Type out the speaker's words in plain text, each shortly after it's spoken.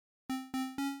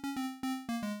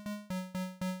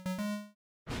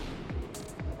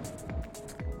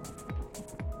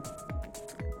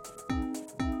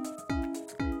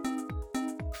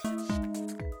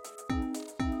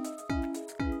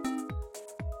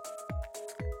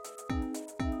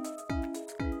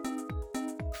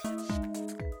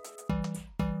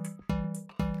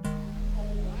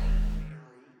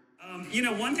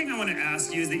one thing I want to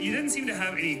ask you is that you didn't seem to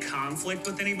have any conflict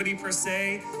with anybody per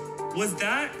se. Was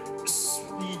that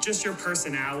just your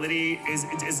personality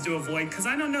is to avoid? Because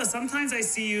I don't know, sometimes I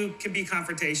see you can be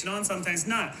confrontational and sometimes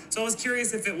not. So I was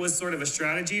curious if it was sort of a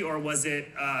strategy or was it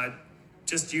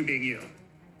just you being you?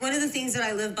 One of the things that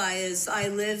I live by is I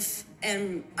live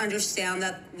and understand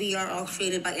that we are all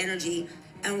created by energy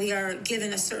and we are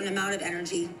given a certain amount of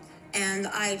energy. And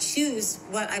I choose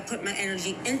what I put my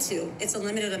energy into. It's a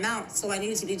limited amount, so I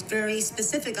need to be very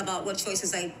specific about what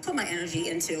choices I put my energy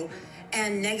into.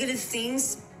 And negative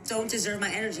things don't deserve my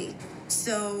energy.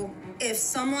 So if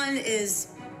someone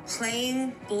is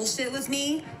playing bullshit with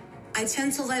me, I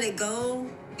tend to let it go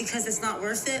because it's not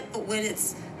worth it. But when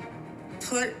it's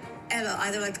put at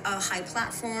either like a high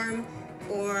platform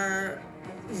or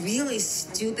really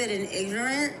stupid and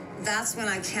ignorant, that's when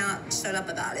I can't shut up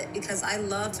about it, because I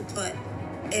love to put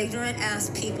ignorant ass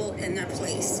people in their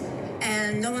place.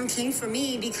 And no one came for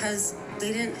me because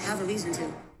they didn't have a reason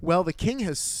to. Well, the king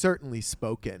has certainly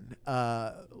spoken.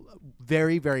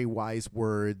 Very, very wise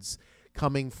words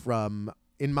coming from,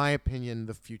 in my opinion,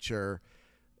 the future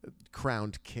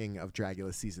crowned king of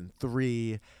Dragula season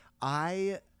 3.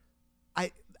 I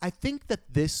think that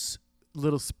this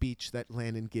little speech that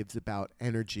Landon gives about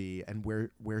energy and where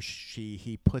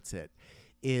he puts it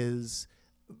is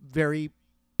very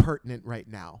pertinent right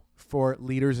now for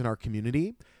leaders in our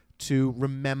community to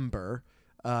remember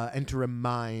and to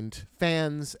remind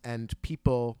fans and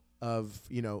people of,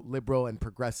 liberal and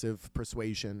progressive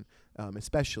persuasion,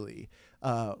 especially,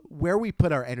 where we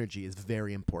put our energy is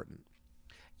very important.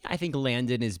 I think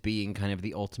Landon is being kind of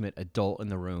the ultimate adult in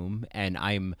the room, and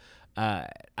I'm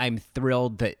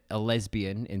thrilled that a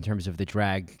lesbian, in terms of the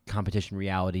drag competition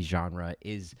reality genre,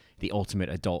 is the ultimate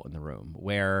adult in the room,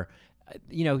 where,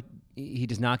 he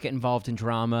does not get involved in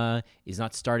drama, is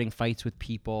not starting fights with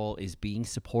people, is being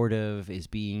supportive, is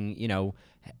being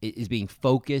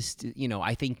focused.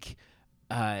 I think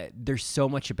there's so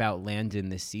much about Landon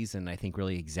this season, I think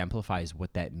really exemplifies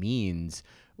what that means,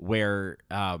 where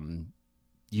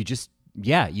you just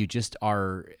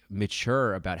are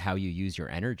mature about how you use your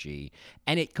energy.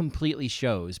 And it completely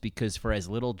shows, because for as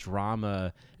little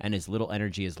drama and as little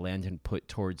energy as Landon put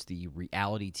towards the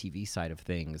reality TV side of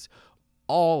things,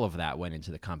 all of that went into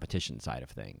the competition side of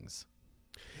things.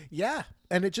 Yeah.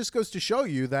 And it just goes to show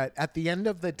you that at the end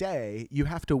of the day, you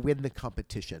have to win the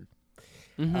competition.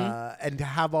 Mm-hmm. And to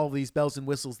have all these bells and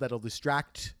whistles that'll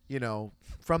distract,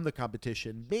 from the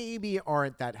competition maybe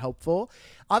aren't that helpful.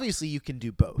 Obviously, you can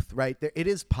do both, right? It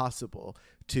is possible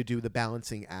to do the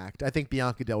balancing act. I think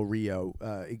Bianca Del Rio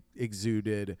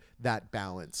exuded that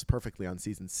balance perfectly on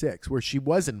season 6, where she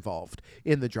was involved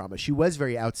in the drama. She was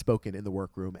very outspoken in the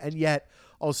workroom and yet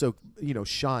also,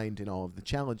 shined in all of the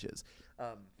challenges.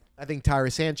 I think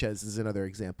Tyra Sanchez is another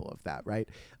example of that, right?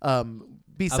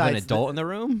 Besides of an adult in the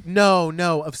room? No,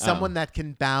 of someone that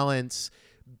can balance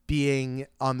being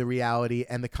on the reality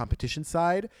and the competition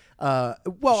side. Sure.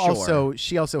 Also,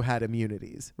 she also had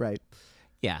immunities, right?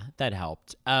 Yeah, that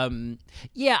helped. I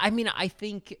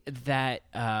think that,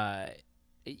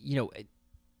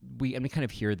 we kind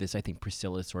of hear this. I think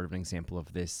Priscilla is sort of an example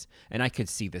of this. And I could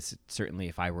see this certainly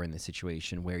if I were in the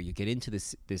situation where you get into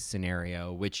this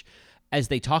scenario, which, as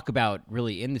they talk about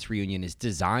really in this reunion, is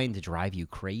designed to drive you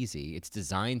crazy. It's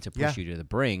designed to push you to the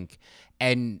brink.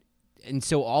 And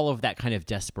so all of that kind of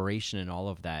desperation and all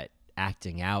of that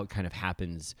acting out kind of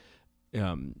happens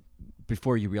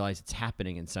before you realize it's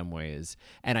happening in some ways.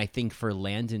 And I think for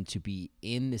Landon to be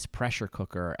in this pressure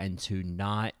cooker and to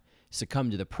not succumb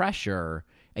to the pressure,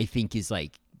 I think is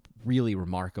like really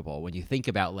remarkable when you think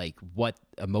about like what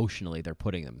emotionally they're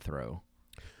putting them through.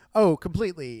 Oh,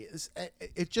 completely.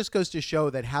 It just goes to show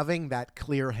that having that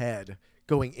clear head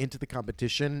going into the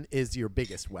competition is your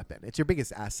biggest weapon. It's your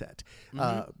biggest asset.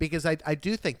 Mm-hmm. Because I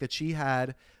do think that she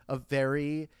had a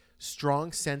very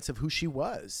strong sense of who she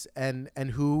was and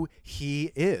who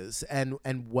he is and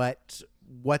what's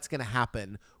going to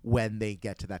happen when they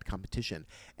get to that competition.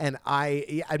 And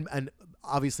and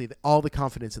obviously all the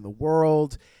confidence in the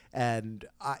world. And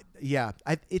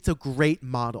it's a great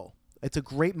model. It's a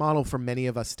great model for many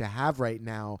of us to have right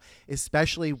now,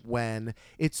 especially when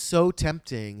it's so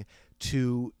tempting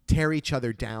to tear each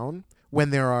other down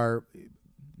when there are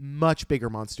much bigger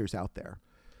monsters out there.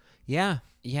 Yeah.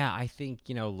 I think,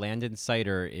 Landon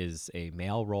Cider is a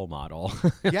male role model.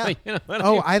 Yeah.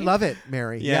 I love it,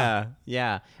 Mary. Yeah.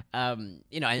 And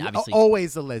obviously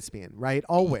always a lesbian, right?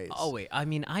 Always. I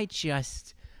mean, I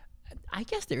just, I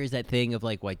guess there is that thing of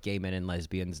like what gay men and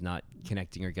lesbians not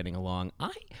connecting or getting along.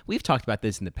 We've talked about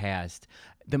this in the past.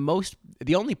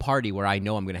 The only party where I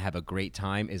know I'm going to have a great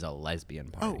time is a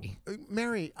lesbian party.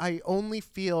 Mary, I only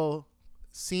feel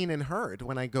seen and heard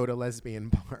when I go to lesbian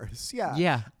bars. Yeah.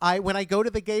 Yeah. When I go to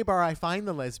the gay bar, I find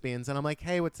the lesbians and I'm like,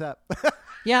 hey, what's up?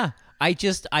 Yeah.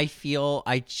 It's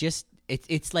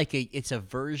like it's a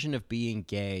version of being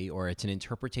gay, or it's an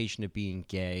interpretation of being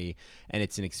gay, and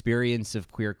it's an experience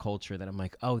of queer culture that I'm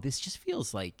like, oh, this just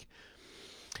feels like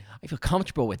I feel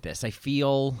comfortable with this. I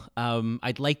feel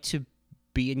I'd like to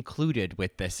be included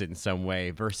with this in some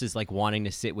way versus like wanting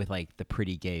to sit with like the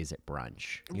pretty gays at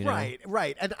brunch. You know?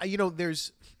 Right. And,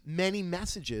 there's many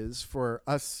messages for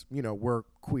us, we're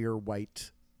queer,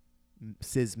 white,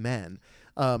 cis men.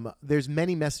 There's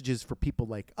many messages for people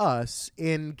like us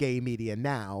in gay media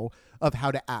now of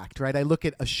how to act, right? I look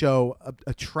at a show,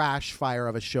 a trash fire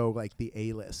of a show like The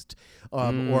A-List,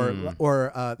 or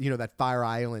that Fire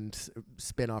Island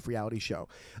spin-off reality show.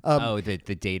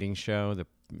 The dating show,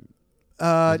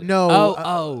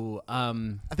 no.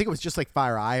 I think it was just like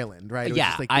Fire Island, right? It was Yeah,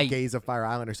 just like the gays of Fire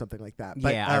Island or something like that.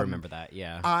 But, yeah, I remember that.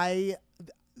 Yeah.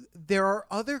 There are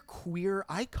other queer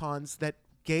icons that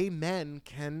gay men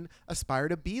can aspire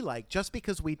to be like. Just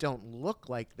because we don't look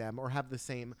like them or have the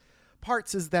same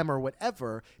parts as them or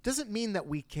whatever doesn't mean that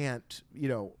we can't,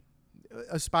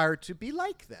 aspire to be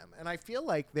like them. And I feel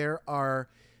like there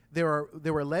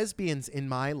were lesbians in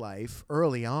my life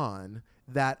early on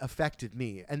that affected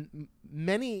me, and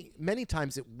many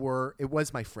times it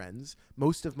was my friends.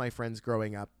 Most of my friends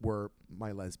growing up were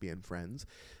my lesbian friends,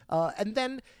 and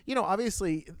then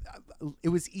obviously it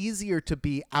was easier to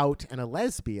be out and a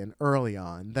lesbian early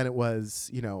on than it was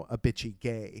a bitchy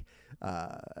gay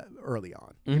early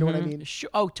on. You know what I mean? Sure.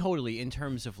 Oh, totally. In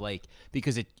terms of like,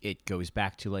 because it goes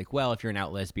back to like, well, if you're an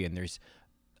out lesbian, there's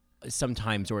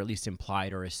sometimes, or at least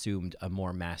implied or assumed, a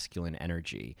more masculine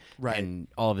energy. Right. And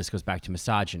all of this goes back to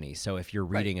misogyny. So if you're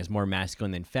reading as more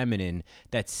masculine than feminine,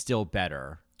 that's still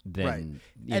better than,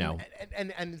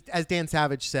 And as Dan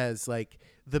Savage says, like,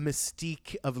 the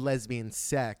mystique of lesbian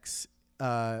sex,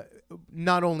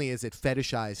 not only is it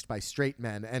fetishized by straight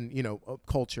men and,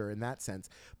 culture in that sense,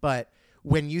 but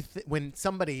when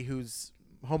somebody who's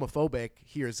homophobic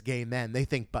hears gay men, they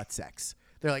think butt sex.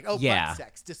 They're like, oh, butt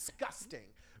sex, disgusting.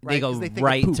 Right? They go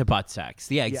right to butt sex.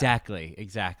 Yeah, exactly.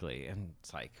 And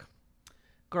it's like,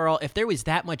 girl, if there was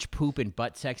that much poop and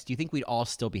butt sex, do you think we'd all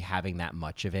still be having that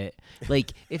much of it?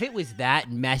 Like, if it was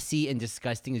that messy and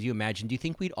disgusting as you imagine, do you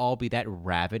think we'd all be that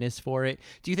ravenous for it?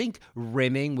 Do you think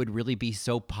rimming would really be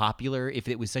so popular if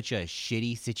it was such a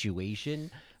shitty situation?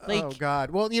 Like, oh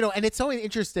God! Well, and it's so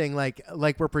interesting. Like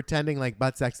we're pretending like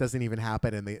butt sex doesn't even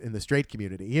happen in the straight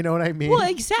community. You know what I mean? Well,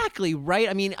 exactly, right?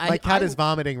 I mean, my cat is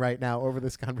vomiting right now over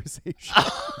this conversation.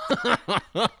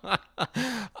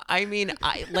 I mean,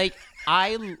 I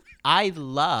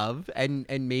love,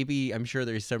 and maybe I'm sure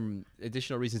there's some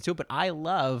additional reasons too, but I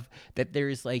love that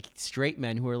there's like straight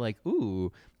men who are like,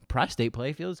 ooh, prostate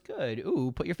play feels good.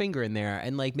 Ooh, put your finger in there,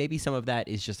 and like maybe some of that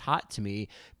is just hot to me,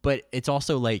 but it's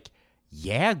also like,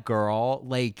 yeah, girl,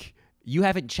 like, you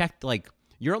haven't checked, like,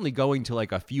 you're only going to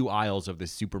like a few aisles of the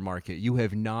supermarket. You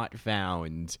have not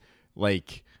found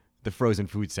like the frozen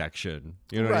food section.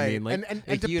 You know what I mean? Like, and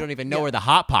you don't even know where the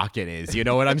Hot Pocket is. You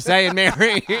know what I'm saying,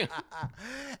 Mary?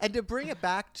 And to bring it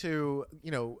back to,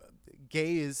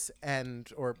 gays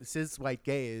or cis white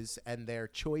gays and their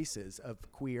choices of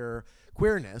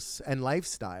queerness and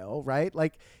lifestyle, right?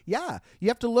 Like, yeah,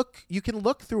 you can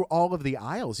look through all of the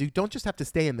aisles. You don't just have to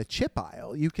stay in the chip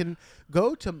aisle. You can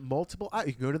go to multiple aisles.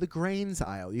 You can go to the grains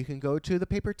aisle. You can go to the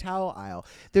paper towel aisle.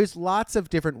 There's lots of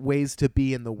different ways to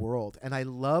be in the world. And I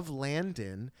love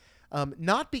Landon,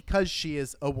 not because she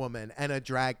is a woman and a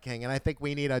drag king, and I think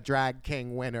we need a drag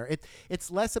king winner.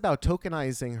 It's less about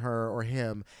tokenizing her or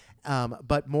him,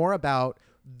 but more about,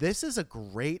 this is a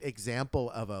great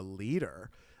example of a leader,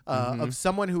 of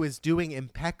someone who is doing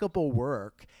impeccable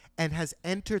work and has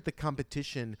entered the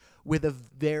competition with a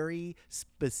very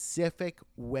specific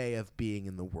way of being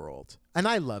in the world. And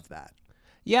I love that.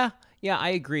 Yeah, I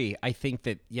agree. I think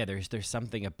that, there's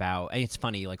something about, and it's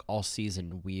funny, like all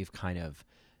season we've kind of,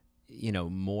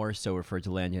 more so referred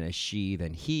to Landon as she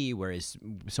than he, whereas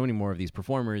so many more of these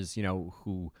performers,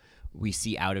 who we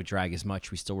see out of drag as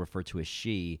much, we still refer to as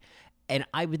she. And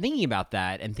I've been thinking about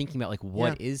that and thinking about like,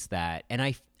 what is that? And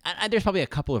I there's probably a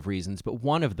couple of reasons, but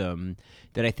one of them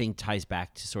that I think ties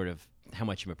back to sort of how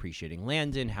much I'm appreciating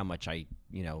Landon, how much I,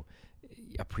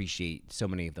 appreciate so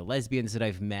many of the lesbians that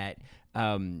I've met,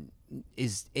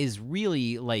 is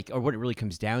really like, or what it really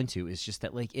comes down to is just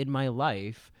that, like, in my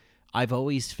life, I've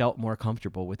always felt more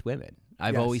comfortable with women.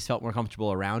 I've Yes. always felt more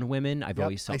comfortable around women. I've Yep,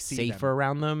 always I felt see safer them.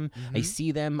 around them. I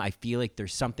see them. I feel like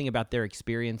there's something about their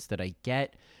experience that I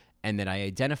get and that I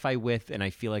identify with, and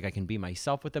I feel like I can be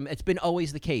myself with them. It's been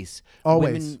always the case.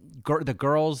 Always. The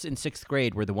girls in 6th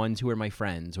grade were the ones who were my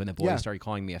friends when the boys Yeah. started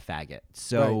calling me a faggot.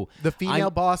 So Right. The female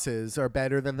I'm- bosses are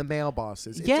better than the male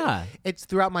bosses. Yeah. It's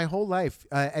throughout my whole life.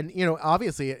 And,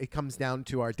 obviously it comes down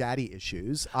to our daddy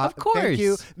issues. Of Thank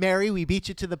you, course. Mary. We beat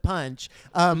you to the punch.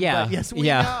 Yeah. But yes, we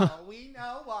Yeah. know. We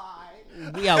know why.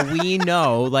 yeah, we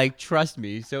know. Like, trust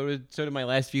me. So did my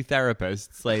last few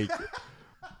therapists. Like,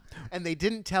 And they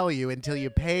didn't tell you until you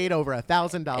paid over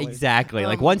 $1,000. exactly.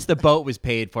 Like, once the boat was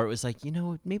paid for, it was like,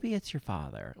 maybe it's your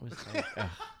father. It was like, ugh.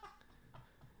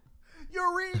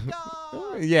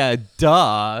 Eureka! Yeah,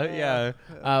 duh. Yeah.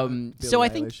 So I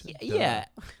think, Eilish, yeah,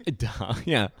 duh.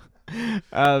 Yeah.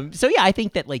 So yeah, I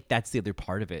think that like that's the other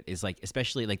part of it is like,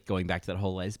 especially like going back to that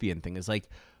whole lesbian thing is like,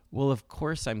 well, of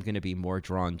course I'm going to be more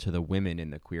drawn to the women in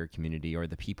the queer community or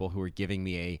the people who are giving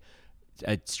me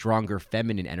a stronger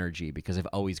feminine energy because I've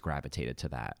always gravitated to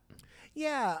that.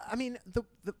 Yeah, I mean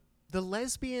the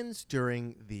lesbians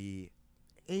during the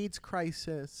AIDS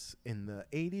crisis in the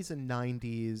 80s and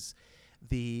 90s,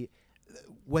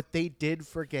 what they did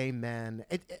for gay men.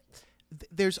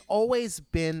 There's always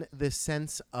been this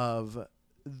sense of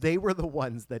they were the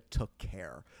ones that took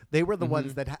care. They were the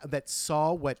ones that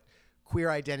saw what queer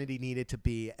identity needed to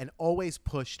be and always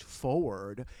pushed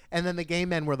forward. And then the gay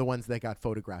men were the ones that got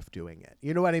photographed doing it.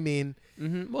 You know what I mean?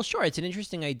 Mm-hmm. Well, sure. It's an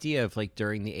interesting idea of like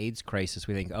during the AIDS crisis,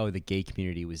 we think, oh, the gay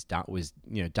community was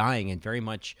dying, and very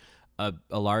much a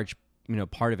large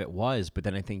part of it was. But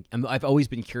then I think I've always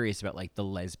been curious about like the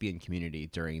lesbian community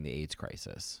during the AIDS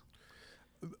crisis.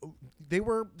 They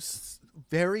were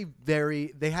very,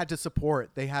 very. They had to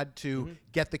support. They had to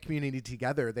get the community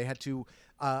together. They had to.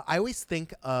 I always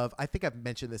think of. I think I've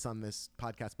mentioned this on this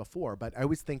podcast before, but I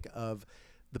always think of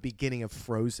the beginning of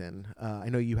Frozen. I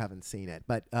know you haven't seen it,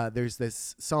 but there's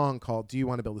this song called "Do You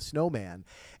Want to Build a Snowman?"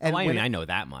 And I know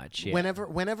that much. Yeah.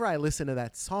 whenever I listen to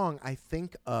that song, I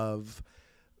think of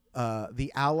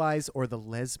the allies or the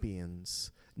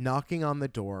lesbians knocking on the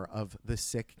door of the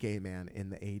sick gay man in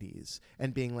the 80s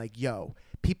and being like, yo,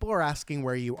 people are asking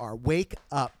where you are. Wake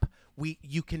up.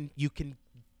 You can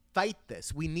fight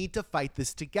this. We need to fight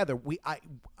this together. We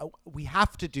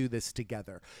have to do this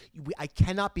together. I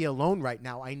cannot be alone right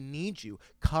now. I need you.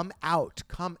 Come out.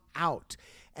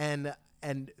 And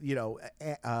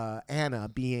Anna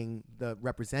being the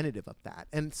representative of that.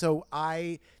 And so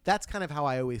that's kind of how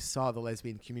I always saw the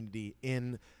lesbian community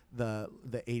in the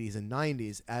 80s and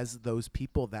 90s, as those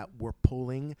people that were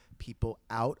pulling people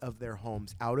out of their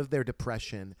homes, out of their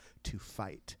depression to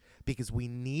fight, because we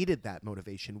needed that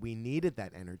motivation. We needed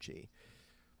that energy.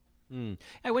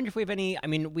 I wonder if we have any. I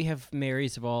mean, we have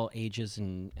Marys of all ages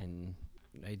and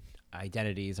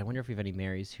identities. I wonder if we have any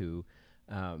Marys who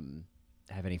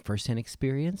have any firsthand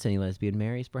experience, any lesbian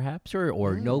Marys, perhaps,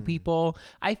 or know people.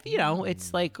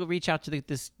 It's like reach out to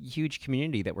this huge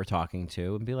community that we're talking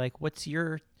to and be like, what's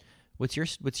your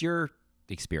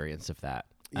experience of that?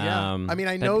 Yeah, I mean,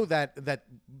 I know that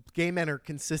gay men are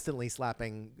consistently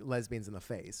slapping lesbians in the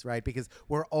face, right? Because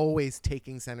we're always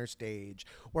taking center stage.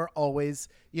 We're always,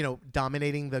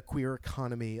 dominating the queer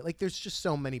economy. Like, there's just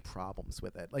so many problems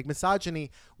with it. Like,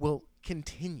 misogyny will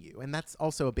continue, and that's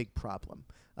also a big problem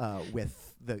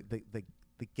with the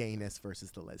gayness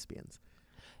versus the lesbians.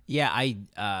 Yeah, we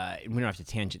don't have to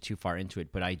tangent too far into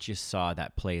it, but I just saw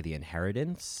that play, The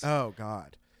Inheritance. Oh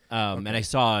God. And I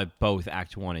saw both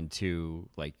Act 1 and 2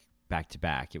 like back to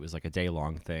back. It was like a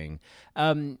day-long thing.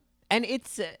 And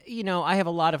it's, I have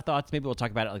a lot of thoughts. Maybe we'll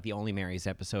talk about it like the Only Marys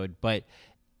episode. But,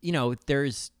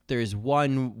 there's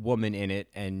one woman in it,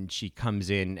 and she comes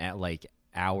in at like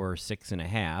hour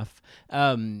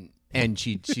 6.5. And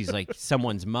she's like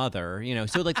someone's mother,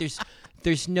 So like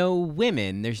there's no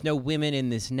women. There's no women in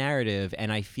this narrative.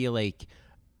 And I feel like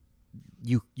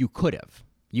you could have.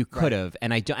 You could have,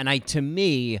 and to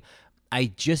me,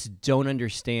 I just don't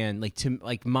understand.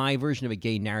 Like my version of a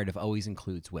gay narrative always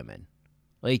includes women,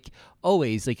 like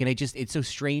always. Like, and it's so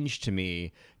strange to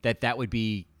me that would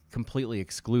be completely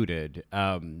excluded.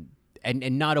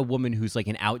 And not a woman who's like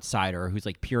an outsider who's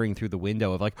like peering through the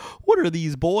window of like, what are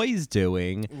these boys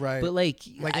doing? Right. But like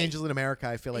Angels in America,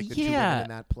 I feel like the two women in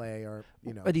that play are,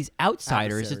 are these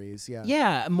outsiders. adversaries, yeah.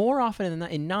 Yeah, more often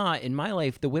than not in my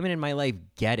life, the women in my life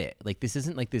get it. Like, this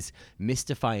isn't like this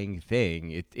mystifying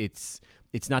thing. It's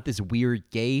it's not this weird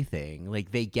gay thing.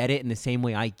 Like they get it in the same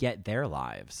way I get their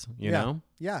lives, you know?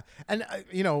 Yeah. And,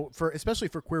 especially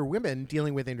for queer women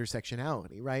dealing with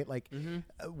intersectionality, right? Like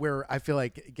where I feel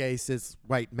like gay cis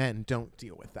white men don't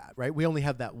deal with that, right? We only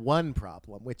have that one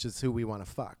problem, which is who we want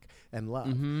to fuck and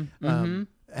love.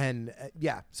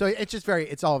 So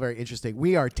it's all very interesting.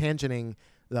 We are tangenting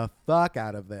the fuck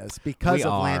out of this because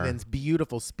of Landon's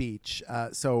beautiful speech.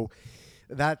 So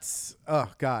that's, oh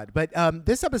God. But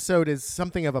this episode is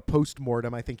something of a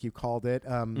post-mortem, I think you called it,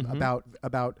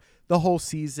 about the whole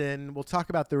season. We'll talk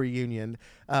about the reunion.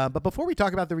 But before we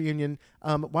talk about the reunion,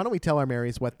 why don't we tell our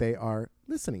Marys what they are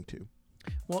listening to?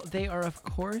 Well, they are, of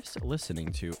course,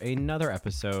 listening to another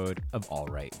episode of All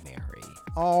Right, Mary.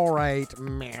 All Right,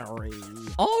 Mary.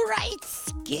 All Right,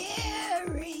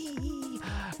 Scary.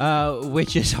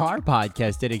 Which is our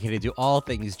podcast dedicated to all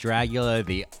things Dragula,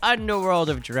 the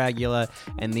underworld of Dragula,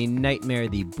 and the nightmare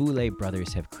the Boulet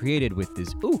brothers have created with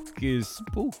this ooky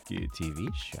spooky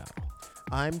TV show.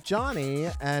 I'm Johnny,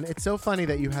 and it's so funny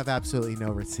that you have absolutely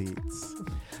no receipts.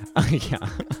 Yeah.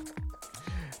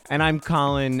 And I'm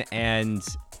Colin, and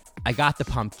I got the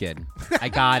pumpkin. I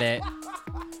got it.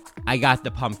 I got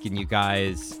the pumpkin, you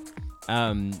guys.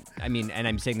 And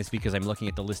I'm saying this because I'm looking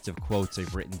at the list of quotes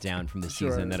I've written down from the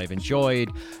season that I've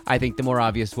enjoyed. I think the more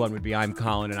obvious one would be I'm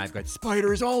Colin, and I've got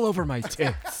spiders all over my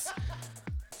tits.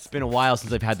 It's been a while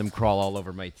since I've had them crawl all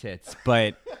over my tits,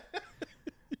 but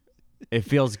it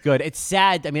feels good. It's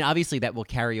sad. I mean, obviously that will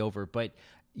carry over, but,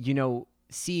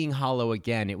 seeing Hollow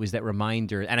again, it was that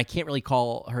reminder, and I can't really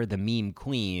call her the meme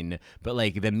queen, but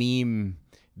like the meme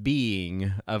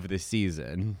being of the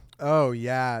season. Oh,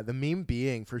 yeah, the meme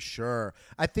being for sure.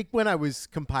 I think when I was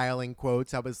compiling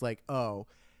quotes, I was like, oh,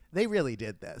 they really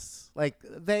did this. Like,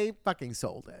 they fucking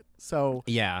sold it. So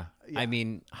yeah. I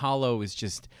mean, Hollow is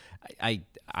just,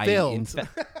 filled.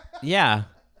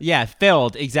 Yeah,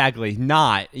 filled, exactly.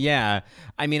 Not, yeah.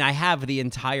 I mean, I have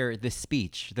the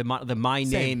speech. The my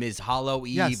name is Hollow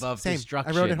Eve of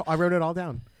Destruction. I wrote it all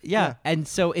down. Yeah, and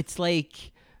so it's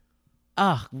like,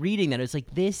 reading that, it's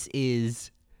like, this is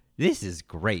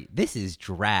great. This is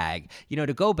drag.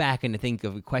 To go back and to think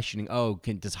of questioning,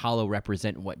 does Hollow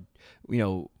represent what,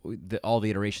 all the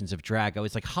iterations of drag? I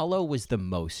was like, Hollow was the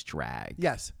most drag.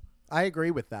 Yes, I agree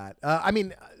with that.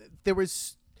 There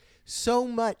was so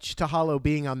much to Hollow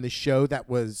being on the show that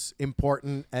was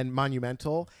important and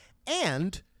monumental,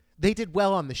 and they did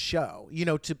well on the show,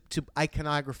 to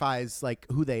iconographize like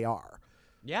who they are.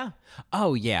 Yeah.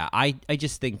 Oh, yeah. I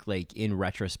just think, like, in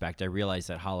retrospect, I realized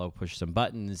that Hollow pushed some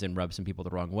buttons and rubbed some people the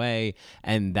wrong way,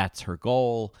 and that's her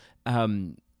goal.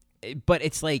 But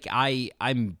it's like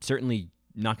I'm certainly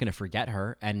not going to forget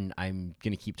her, and I'm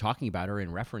going to keep talking about her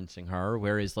and referencing her,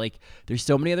 whereas, like, there's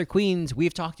so many other queens.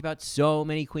 We've talked about so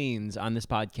many queens on this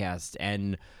podcast,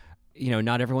 and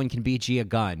not everyone can be Gia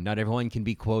Gunn. Not everyone can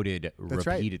be quoted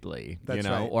repeatedly, That's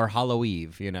right. or Hollow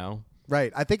Eve,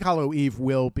 Right. I think Hollow Eve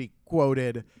will be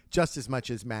quoted just as much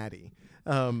as Maddie.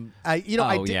 I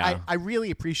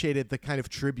really appreciated the kind of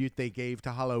tribute they gave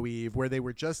to Hollow Eve, where they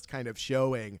were just kind of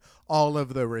showing all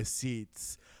of the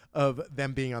receipts of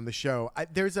them being on the show.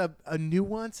 There's a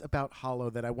nuance about Hollow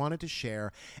that I wanted to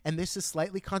share, and this is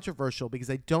slightly controversial because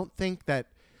I don't think that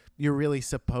you're really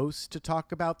supposed to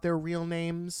talk about their real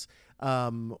names,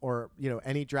 or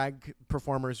any drag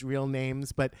performers' real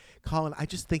names. But Colin, I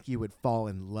just think you would fall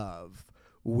in love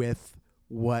with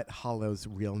what Hollow's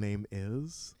real name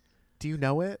is. Do you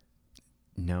know it?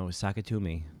 No,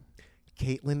 Sakatumi.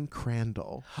 Caitlin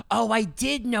Crandall. Oh, I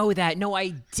did know that. No, I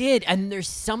did. And there's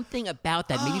something about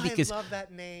that. Maybe because I love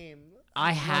that name.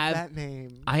 I have that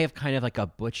name. I have kind of like a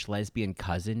butch lesbian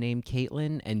cousin named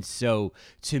Caitlin, and so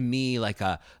to me, like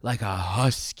a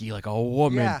husky, like a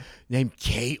woman named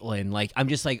Caitlin, like I'm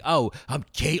just like, oh, I'm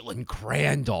Caitlin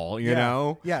Crandall, you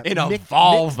know? Yeah. In a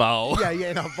Volvo.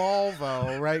 In a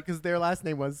Volvo, right? Because their last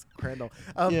name was Crandall.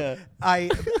 I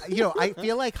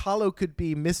feel like Hollow could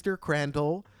be Mr.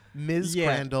 Crandall, Ms.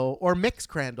 Crandall, or Mix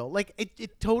Crandall. Like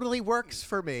it totally works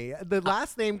for me. The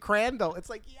last name Crandall, it's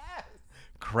like, yes.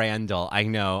 Crandall, I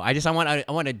know. I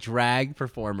want a drag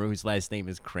performer whose last name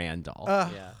is Crandall.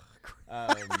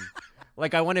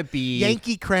 Like I want to be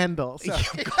Yankee Crandall.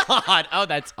 God, oh,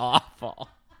 that's awful.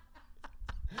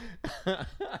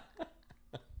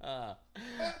 I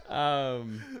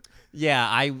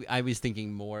was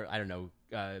thinking more. I don't know.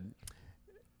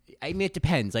 I mean, it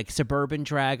depends. Like suburban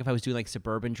drag, if I was doing like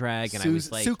suburban drag, and I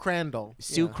was like Sue Crandall,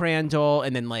 Crandall,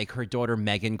 and then like her daughter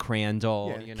Megan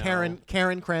Crandall, Karen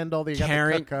Crandall,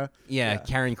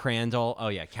 Karen Crandall. Oh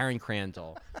yeah, Karen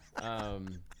Crandall.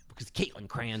 Because Caitlin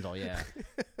Crandall, yeah.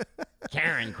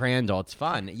 Karen Crandall. It's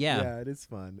fun. Yeah, it is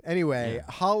fun. Anyway,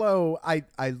 Hollow,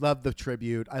 I love the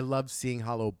tribute. I love seeing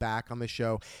Hollow back on the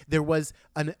show. There was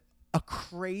a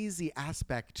crazy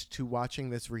aspect to watching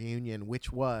this reunion,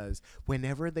 which was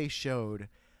whenever they showed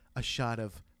a shot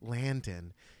of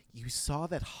Landon, you saw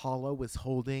that Hollow was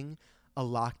holding a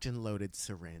locked and loaded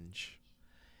syringe.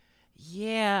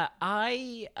 Yeah,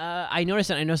 I noticed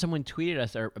that. I know someone tweeted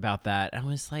us about that. I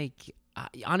was like,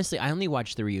 honestly, I only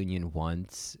watched the reunion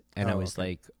once, and I was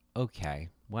like, okay,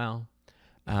 well,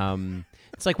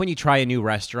 it's like when you try a new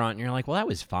restaurant and you're like, well, that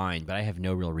was fine, but I have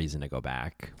no real reason to go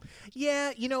back.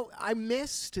 Yeah, I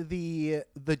missed the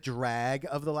drag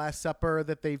of the Last Supper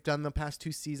that they've done the past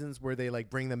 2 seasons, where they like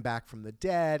bring them back from the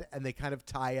dead and they kind of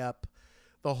tie up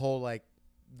the whole like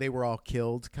they were all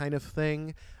killed kind of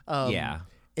thing. Yeah.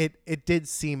 It did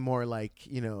seem more like,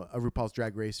 a RuPaul's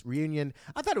Drag Race reunion.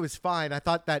 I thought it was fine. I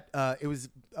thought that it was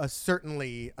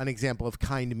certainly an example of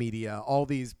kind media. All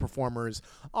these performers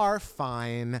are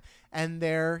fine, and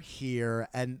they're here,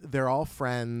 and they're all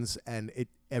friends, and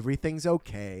everything's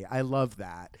okay. I love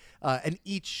that. And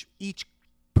each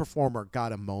performer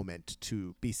got a moment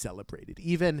to be celebrated.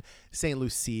 Even St.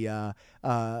 Lucia,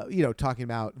 talking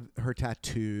about her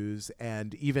tattoos,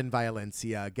 and even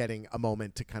Violencia getting a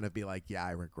moment to kind of be like, yeah,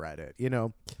 I regret it,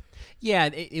 Yeah,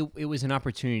 it was an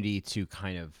opportunity to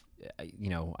kind of,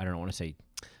 I don't want to say,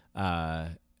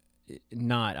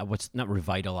 not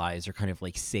revitalize or kind of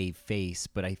like save face,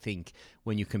 but I think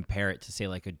when you compare it to say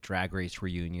like a Drag Race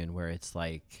reunion where it's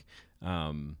like,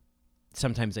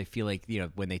 sometimes I feel like,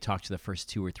 when they talk to the first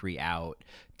 2 or 3 out,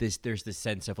 there's this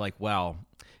sense of like, well,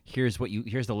 here's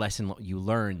the lesson you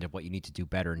learned of what you need to do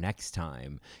better next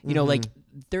time. Like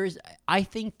I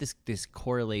think this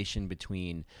correlation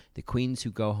between the queens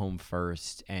who go home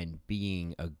first and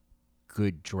being a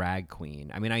good drag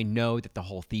queen. I mean, I know that the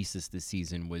whole thesis this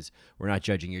season was we're not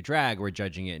judging your drag, we're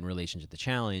judging it in relation to the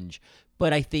challenge.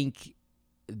 But I think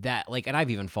that, like, and I've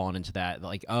even fallen into that,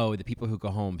 like, oh, the people who go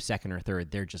home second or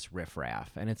third, they're just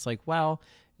riffraff. And it's like, well,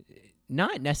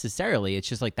 not necessarily. It's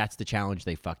just like that's the challenge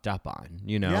they fucked up on,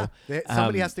 Yeah,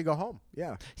 somebody has to go home.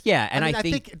 Yeah. Yeah, and I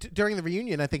think during the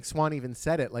reunion, I think Swan even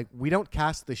said it, like, we don't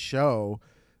cast the show,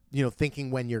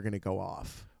 thinking when you're going to go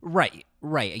off. Right,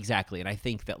 exactly. And I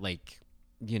think that, like,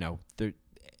 that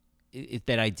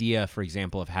idea, for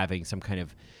example, of having some kind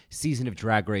of season of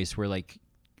Drag Race where, like,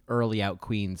 early out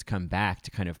queens come back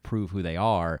to kind of prove who they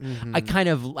are.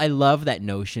 Mm-hmm. I love that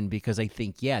notion, because I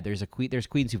think, there's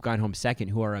queens who've gone home second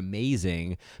who are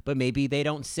amazing, but maybe they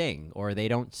don't sing, or they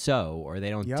don't sew, or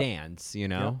they don't dance,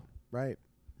 Yep. Right.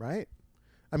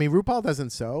 I mean, RuPaul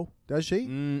doesn't sew, does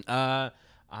she?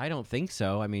 I don't think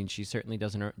so. I mean, she certainly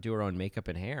doesn't do her own makeup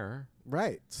and hair.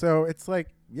 Right. So it's like,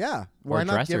 why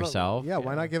not dress herself?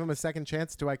 Why not give them a second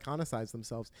chance to iconicize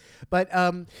themselves? But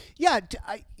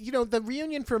the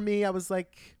reunion for me, I was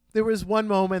like, there was one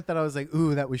moment that I was like,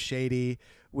 ooh, that was shady,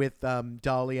 with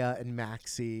Dahlia and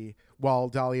Maxi. While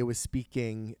Dahlia was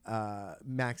speaking,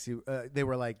 they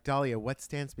were like, Dahlia, what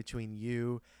stands between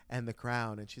you and the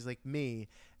crown? And she's like, me.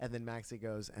 And then Maxi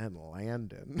goes, and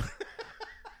Landon.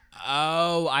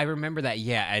 Oh, I remember that.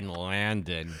 Yeah, and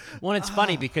Landon. Well, it's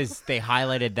funny because they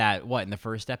highlighted that, in the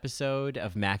first episode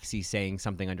of Maxi saying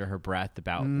something under their breath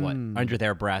about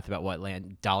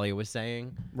what Dahlia was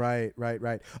saying. Right.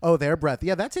 Oh, their breath.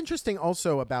 Yeah, that's interesting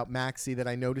also about Maxi that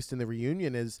I noticed in the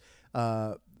reunion is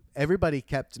everybody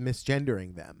kept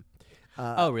misgendering them.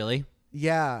 Oh, really?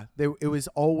 Yeah, it was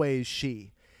always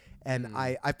she. And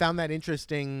I found that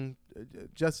interesting.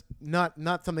 Just not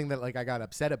something that like I got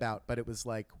upset about, but it was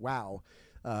like, wow,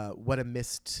 what a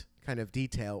missed kind of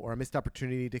detail, or a missed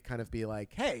opportunity to kind of be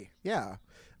like, hey, yeah.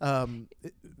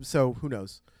 So who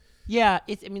knows? Yeah,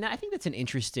 I think that's an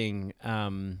interesting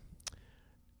kind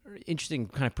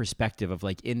of perspective of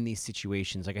like in these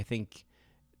situations. Like I think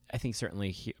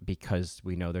certainly because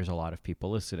we know there's a lot of people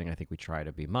listening, I think we try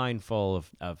to be mindful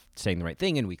of saying the right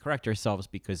thing, and we correct ourselves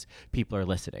because people are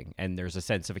listening, and there's a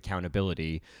sense of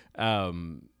accountability,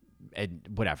 and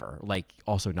whatever, like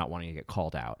also not wanting to get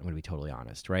called out. I'm going to be totally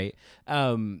honest, right?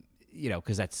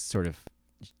 Because that's sort of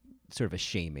a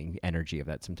shaming energy of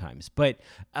that sometimes. But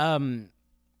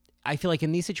I feel like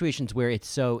in these situations where it's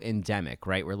so endemic,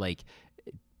 right? Where like,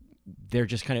 they're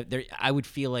just kind of there. I would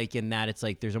feel like in that it's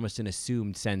like there's almost an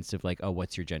assumed sense of like, oh,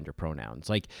 what's your gender pronouns?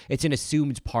 Like it's an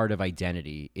assumed part of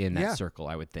identity in that circle,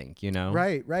 I would think,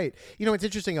 Right. It's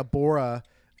interesting. Abora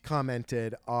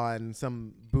commented on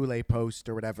some Boulé post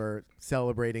or whatever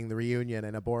celebrating the reunion,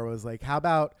 and Abora was like, how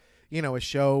about, a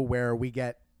show where we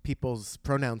get people's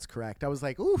pronouns correct? I was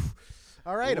like, oof.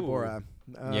 All right, Abora.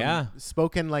 Yeah.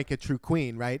 Spoken like a true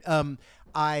queen, right?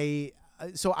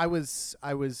 so I was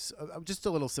just a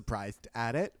little surprised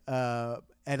at it,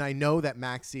 and I know that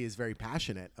Maxie is very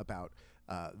passionate about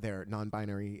their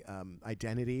non-binary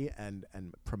identity and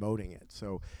promoting it.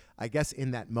 So I guess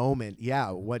in that moment,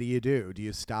 yeah, what do? Do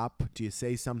you stop? Do you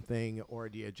say something, or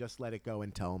do you just let it go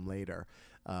and tell them later?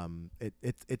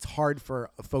 It's hard for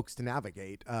folks to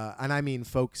navigate, and I mean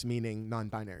folks meaning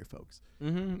non-binary folks.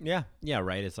 Mm-hmm. Yeah,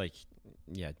 right. It's like,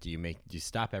 yeah, do you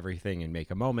stop everything and make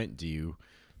a moment? Do you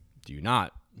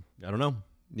not? I don't know.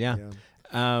 Yeah.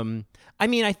 I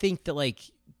mean, I think that, like,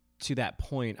 to that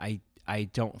point, I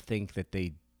don't think that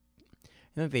they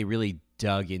really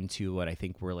dug into what I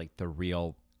think were like the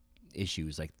real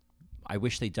issues. Like, I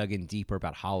wish they dug in deeper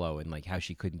about Hollow and like how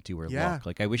she couldn't do her look.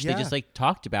 Like, I wish they just like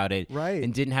talked about it, right,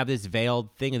 and didn't have this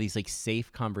veiled thing of these like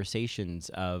safe conversations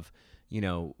of,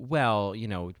 well,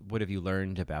 what have you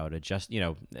learned about it? Just,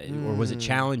 or was it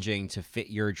challenging to fit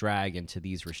your drag into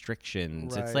these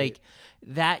restrictions? Right. It's like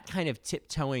that kind of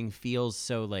tiptoeing feels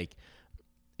so like,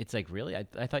 it's like, really?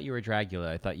 I thought you were Dragula.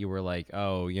 I thought you were like,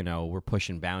 oh, we're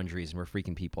pushing boundaries and we're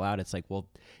freaking people out. It's like, well,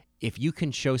 if you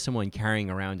can show someone carrying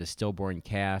around a stillborn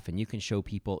calf, and you can show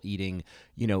people eating,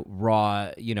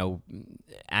 raw,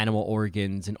 animal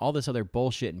organs and all this other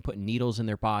bullshit and putting needles in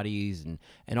their bodies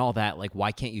and all that, like,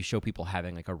 why can't you show people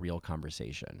having like a real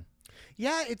conversation?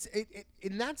 Yeah,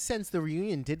 in that sense, the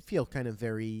reunion did feel kind of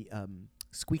very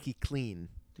squeaky clean.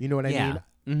 You know what I mean?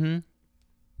 Mm-hmm.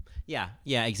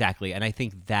 Yeah, exactly. And I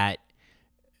think that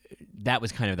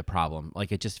was kind of the problem.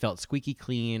 Like, it just felt squeaky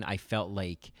clean. I felt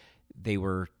like they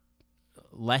were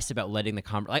less about letting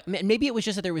the maybe it was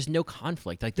just that there was no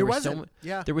conflict. Like, there was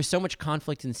so much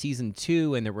conflict in season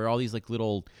 2, and there were all these like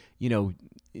little,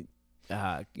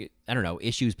 I don't know,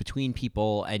 issues between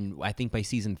people. And I think by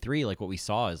season 3, like, what we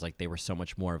saw is like they were so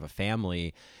much more of a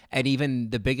family. And even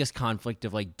the biggest conflict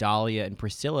of like Dahlia and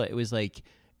Priscilla, it was like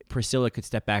Priscilla could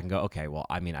step back and go, okay, well,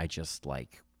 I mean, I just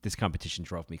like, this competition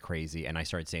drove me crazy, and I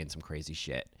started saying some crazy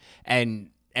shit. And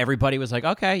everybody was like,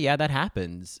 okay, yeah, that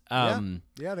happens.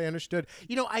 Yeah, they understood.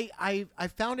 I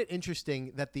found it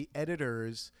interesting that the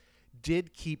editors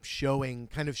did keep showing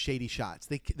kind of shady shots.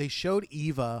 They showed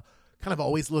Eva kind of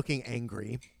always looking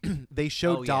angry. They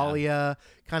showed Dahlia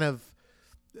kind of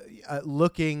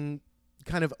looking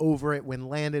kind of over it when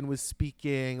Landon was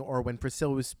speaking, or when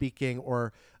Priscilla was speaking,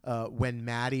 or when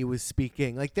Maddie was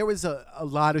speaking. Like, there was a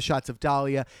lot of shots of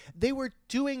Dahlia. They were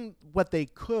doing what they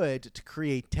could to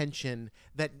create tension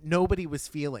that nobody was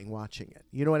feeling watching it.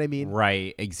 You know what I mean?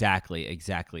 Right. Exactly.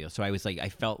 So I was like, I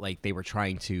felt like they were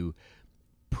trying to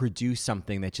produce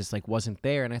something that just like wasn't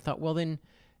there. And I thought, well, then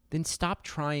stop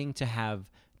trying to have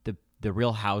the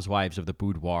Real Housewives of the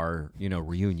Boudoir,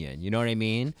 reunion. You know what I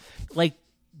mean? Like,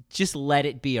 just let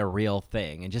it be a real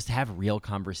thing and just have real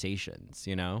conversations,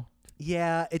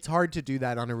 Yeah, it's hard to do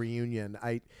that on a reunion.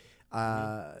 I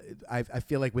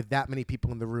feel like with that many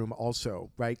people in the room also,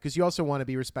 right? Because you also want to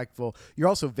be respectful. You're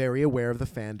also very aware of the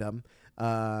fandom.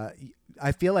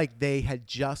 I feel like they had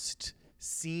just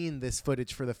seen this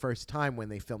footage for the first time when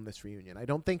they filmed this reunion. I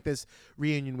don't think this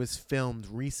reunion was filmed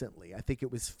recently. I think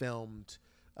it was filmed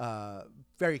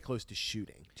very close to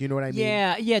shooting. Do you know what I mean?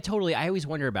 Yeah, totally. I always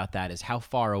wonder about that, is how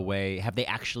far away have they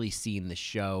actually seen the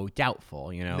show?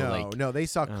 Doubtful, No, they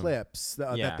saw clips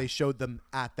that they showed them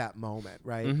at that moment,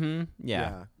 right? Mm-hmm.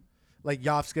 Yeah. Like,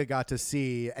 Yovska got to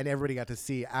see, and everybody got to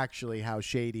see actually how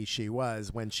shady she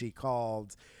was when she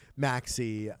called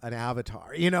Maxie an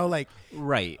avatar.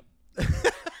 Right.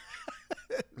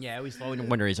 Yeah, I always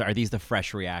wonder, are these the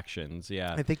fresh reactions?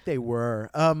 Yeah. I think they were.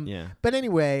 Yeah. But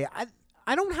anyway,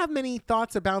 I don't have many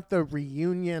thoughts about the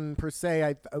reunion per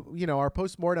se. Our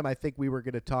postmortem, I think we were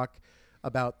going to talk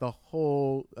about the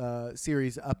whole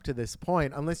series up to this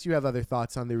point, unless you have other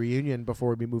thoughts on the reunion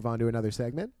before we move on to another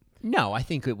segment. No, I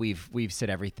think that we've said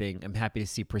everything. I'm happy to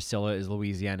see Priscilla as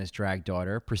Louisiana's drag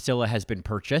daughter. Priscilla has been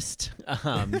purchased,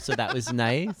 so that was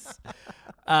nice.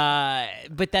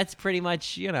 But that's pretty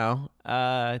much,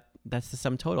 that's the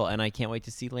sum total, and I can't wait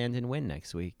to see Landon win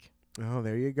next week. Oh,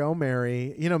 there you go,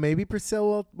 Mary. Maybe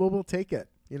Priscilla will take it.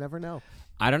 You never know.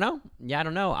 I don't know. Yeah, I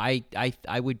don't know.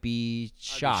 I would be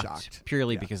shocked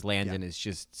purely because Landon is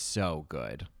just so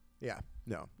good. Yeah,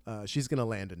 no. She's going to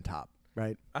land in top,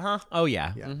 right? Uh-huh. Oh,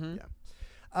 yeah. Yeah, mm-hmm.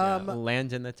 Yeah.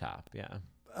 Land in the top, yeah.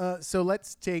 So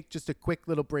let's take just a quick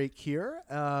little break here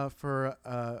for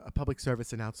a public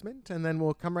service announcement, and then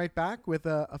we'll come right back with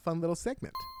a fun little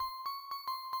segment.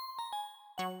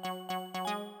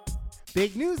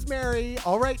 Big news, Mary!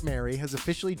 All Right, Mary has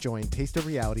officially joined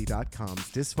TasteOfReality.com's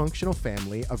dysfunctional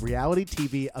family of reality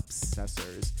TV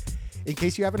obsessors. In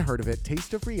case you haven't heard of it,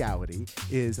 Taste of Reality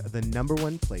is the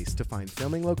 #1 place to find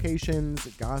filming locations,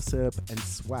 gossip, and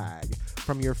swag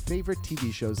from your favorite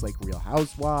TV shows like Real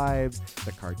Housewives,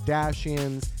 The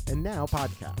Kardashians, and now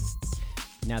podcasts.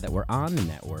 Now that we're on the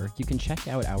network, you can check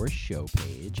out our show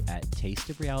page at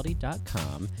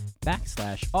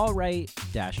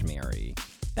tasteofreality.com/allright-mary.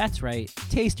 That's right,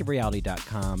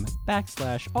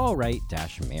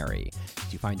 tasteofreality.com/allright-mary.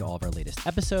 You find all of our latest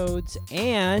episodes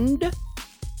and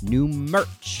new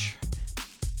merch.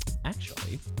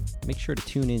 Actually, make sure to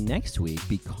tune in next week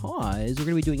because we're going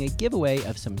to be doing a giveaway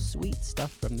of some sweet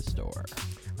stuff from the store.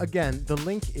 Again, the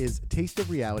link is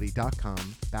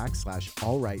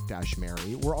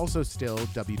tasteofreality.com/allright-mary. We're also still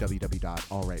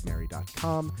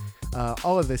www.allrightmary.com.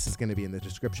 All of this is going to be in the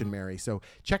description, Mary. So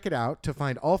check it out to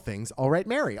find all things All Right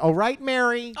Mary. All right,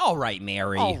 Mary. All right,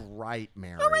 Mary. All right,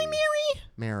 Mary. All right, Mary.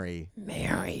 Mary.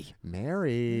 Mary. Mary.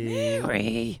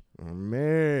 Mary.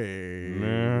 Mary.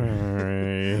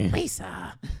 Mary.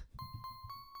 Lisa.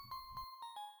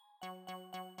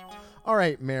 All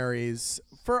right, Marys.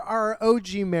 For our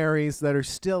OG Marys that are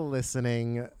still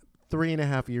listening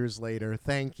 3.5 years later,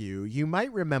 thank you. You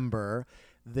might remember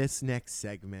this next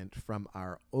segment from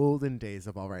our olden days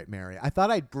of All Right Mary. I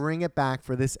thought I'd bring it back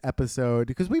for this episode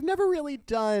because we've never really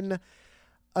done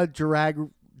a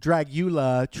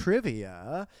Dragula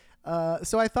trivia.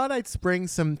 So I thought I'd spring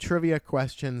some trivia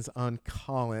questions on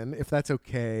Colin, if that's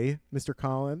okay, Mr.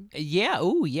 Colin. Yeah.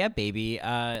 Oh, yeah, baby.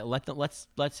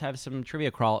 Let's have some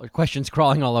trivia questions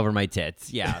crawling all over my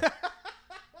tits. Yeah.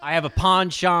 I have a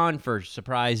penchant for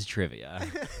surprise trivia.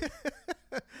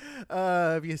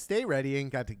 If you stay ready, you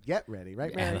ain't got to get ready,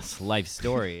 right, Yeah, Mary? that's a life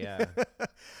story. Yeah.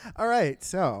 All right.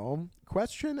 So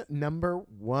question number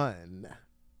 1.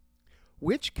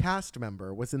 Which cast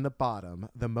member was in the bottom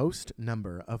the most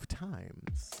number of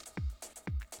times?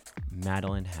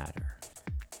 Madeline Hatter.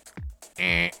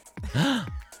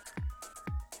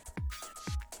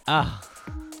 Ah.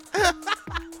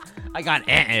 I got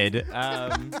Ed.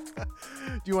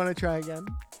 Do you want to try again?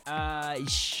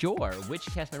 Sure. Which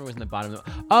cast member was in the bottom?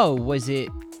 Oh, was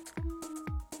it?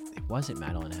 It wasn't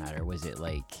Madeline Hatter. Was it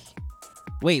like?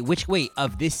 Wait,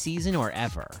 of this season or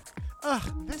ever?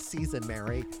 This season,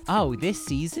 Mary. Oh, this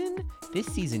season? This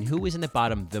season, who was in the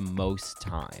bottom the most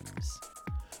times?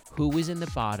 Who was in the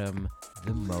bottom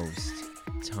the most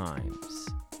times?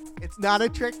 It's not a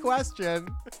trick question.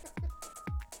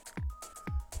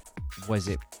 Was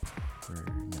it? No.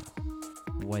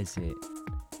 Was it?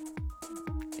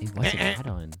 It wasn't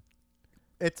Madeline.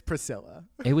 It's Priscilla.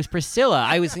 It was Priscilla.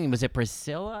 I was thinking, was it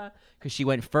Priscilla? Because she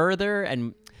went further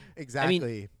and.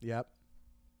 Exactly. Yep.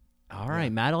 All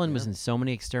right, Madeline was in so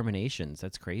many exterminations.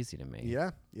 That's crazy to me.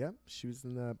 Yeah. She was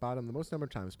in the bottom the most number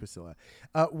of times, Priscilla.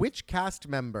 Which cast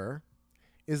member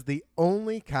is the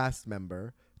only cast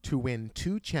member to win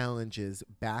 2 challenges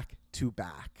back to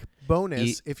back?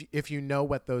 Bonus if you know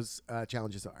what those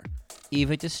challenges are.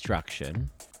 Eva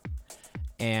Destruction.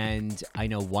 And I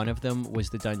know one of them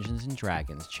was the Dungeons and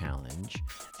Dragons challenge,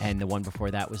 and the one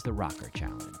before that was the Rocker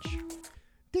challenge.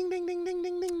 Ding, ding, ding, ding,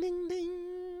 ding, ding, ding, ding.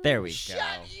 There we go.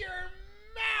 Shut your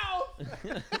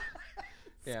mouth!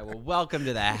 Yeah, well, welcome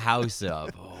to the House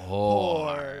of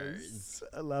Horrors.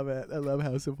 I love it. I love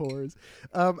House of Horrors.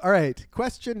 All right,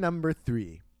 question number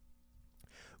 3.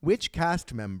 Which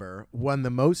cast member won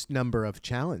the most number of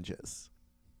challenges?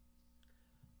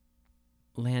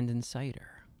 Landon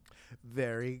Cider.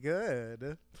 Very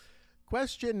good.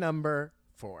 Question number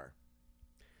 4.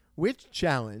 Which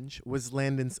challenge was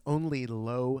Landon's only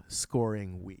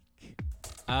low-scoring week?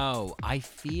 Oh, I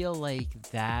feel like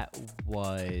that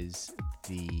was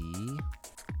the...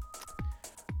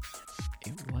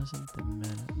 It wasn't the...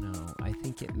 No, I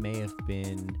think it may have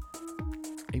been...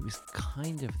 It was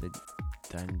kind of the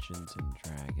Dungeons and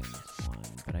Dragons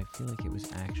one, but I feel like it was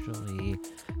actually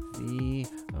the...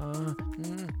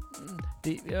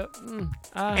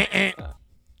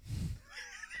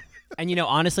 And,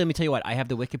 honestly, let me tell you what. I have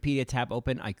the Wikipedia tab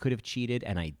open. I could have cheated,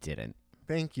 and I didn't.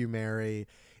 Thank you, Mary.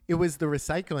 It was the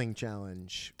recycling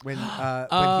challenge when he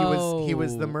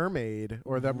was the mermaid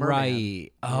or the merman.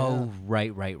 Right. Oh, Yeah.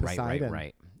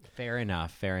 Right. Fair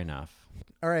enough.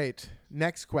 All right.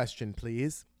 Next question,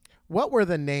 please. What were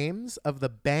the names of the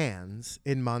bands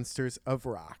in Monsters of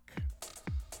Rock?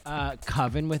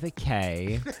 Coven with a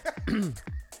K.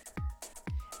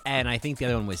 And I think the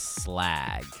other one was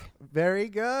Slag. Very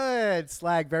good.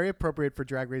 Slag, very appropriate for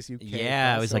Drag Race UK.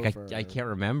 Yeah, I was like, crossover. I can't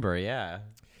remember. Yeah.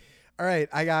 All right,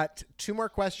 I got 2 more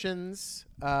questions.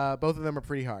 Both of them are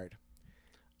pretty hard.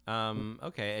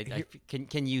 Okay.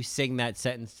 Can you sing that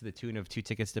sentence to the tune of 2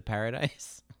 Tickets to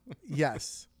Paradise?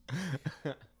 Yes.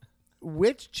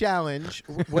 Which challenge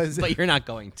was? But you're not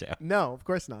going to. No, of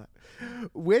course not.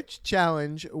 Which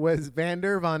challenge was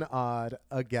Vander Von Odd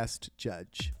a guest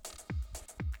judge?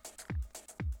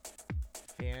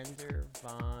 Vander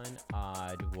Von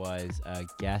Odd was a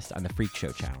guest on the Freak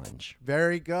Show Challenge.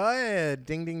 Very good.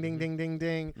 Ding, ding, ding, ding, ding,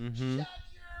 ding. Mm-hmm. Shut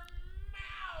your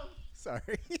mouth.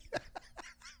 Sorry.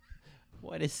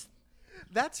 What is...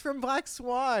 That's from Black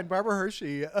Swan, Barbara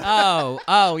Hershey.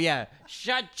 Oh, yeah.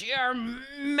 Shut your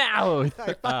mouth.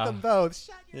 I fucked them both.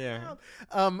 Shut your yeah. mouth.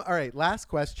 All right, last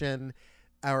question.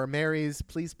 Our Marys,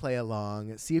 please play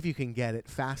along. See if you can get it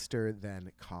faster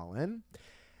than Colin.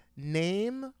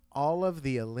 Name all of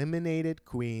the eliminated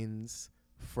queens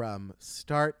from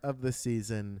start of the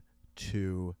season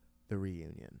to the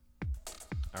reunion.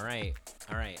 All right.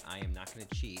 I am not going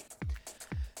to cheat.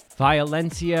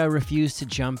 Violencia refused to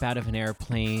jump out of an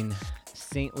airplane.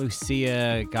 St.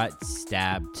 Lucia got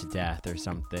stabbed to death or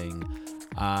something.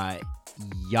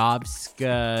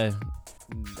 Yovska,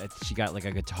 she got like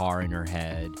a guitar in her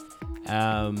head.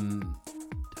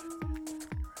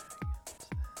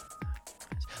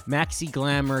 Maxi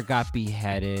Glamour got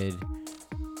beheaded.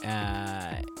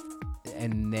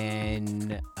 And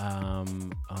then, oh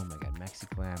my God, Maxi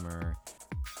Glamour.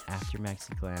 After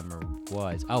Maxi Glamour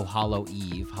was Hollow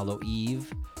Eve. Hollow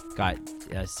Eve got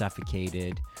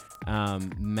suffocated.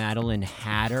 Madeline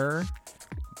Hatter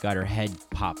got her head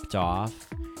popped off.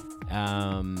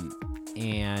 And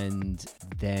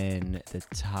then the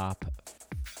top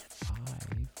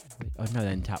 5.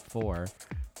 Then top 4.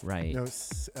 Right. No,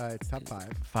 it's top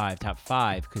 5. Top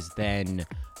 5, because then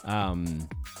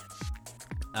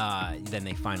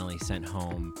they finally sent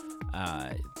home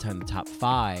to the top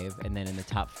 5, and then in the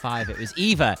top 5 it was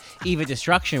Eva. Eva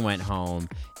Destruction went home.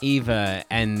 Eva,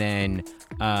 and then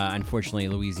unfortunately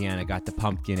Louisiana got the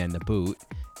pumpkin and the boot,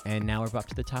 and now we're up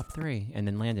to the top 3, and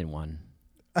then Landon won.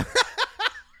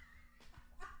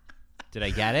 Did I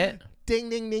get it? Ding,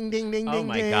 ding, ding, ding, ding, Oh ding,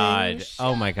 my ding. God.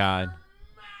 Oh my God.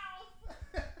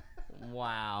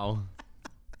 Wow.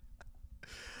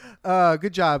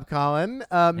 Good job, Colin.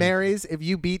 Marys, if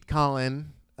you beat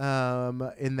Colin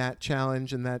in that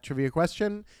challenge, in that trivia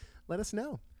question, let us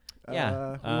know.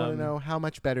 Yeah. We want to know how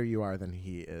much better you are than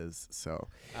he is. So,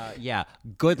 Yeah.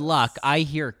 Good luck. I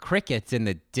hear crickets in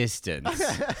the distance.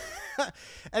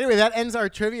 anyway, that ends our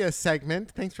trivia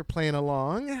segment. Thanks for playing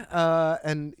along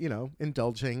and,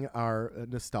 indulging our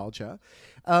nostalgia.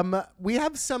 We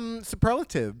have some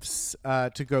superlatives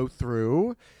to go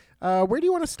through. Where do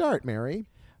you want to start, Mary?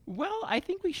 Well, I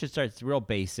think we should start real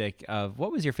basic. Of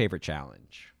what was your favorite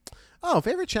challenge? Oh,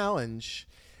 favorite challenge.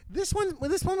 This one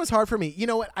was hard for me. You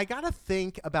know what? I got to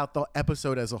think about the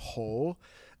episode as a whole,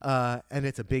 and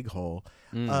it's a big whole.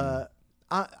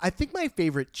 I think my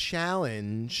favorite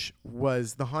challenge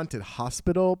was the haunted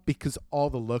hospital because all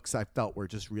the looks I felt were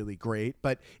just really great.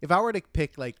 But if I were to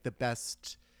pick like the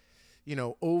best,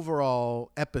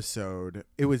 overall episode,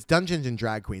 it was Dungeons and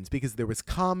Drag Queens because there was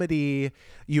comedy.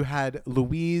 You had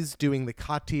Louise doing the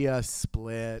Katya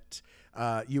split.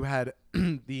 You had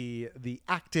the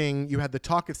acting. You had the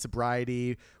talk of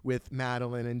sobriety with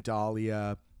Madeline and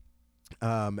Dahlia.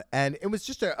 And it was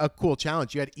just a cool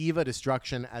challenge. You had Eva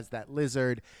Destruction as that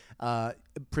lizard.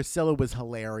 Priscilla was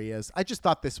hilarious. I just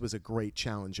thought this was a great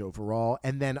challenge overall.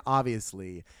 And then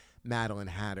obviously Madeline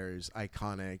Hatter's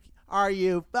iconic, "Are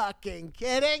you fucking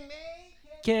kidding me?"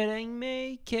 Kidding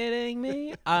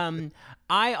me.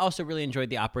 I also really enjoyed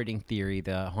the operating theory,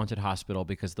 the haunted hospital,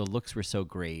 because the looks were so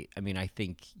great. I mean, I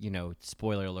think,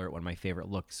 spoiler alert, one of my favorite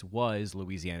looks was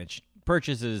Louisiana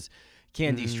Purchase's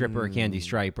Candy Stripper, Candy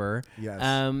Striper. Yes.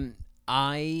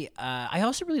 I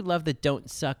also really love the Don't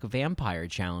Suck Vampire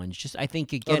Challenge. Just, I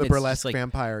think, again, the it's burlesque just like,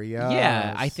 vampire, yeah.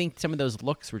 Yeah, I think some of those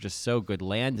looks were just so good.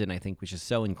 Landon, I think, was just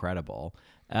so incredible.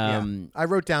 I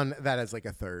wrote down that as like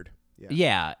a third.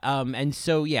 Yeah. And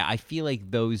so, I feel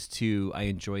like those two I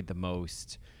enjoyed the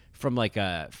most from like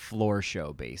a floor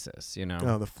show basis,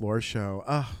 Oh, the floor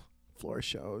show. Floor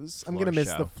shows. I'm going to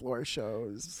miss the floor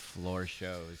shows. Floor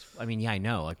shows. I mean, I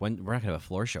know. Like, we're not going to have a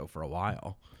floor show for a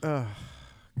while. Oh,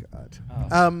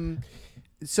 God.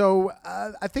 So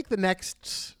I think the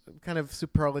next kind of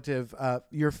superlative,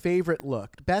 your favorite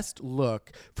look, best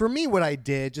look. For me, what I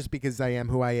did, just because I am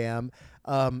who I am,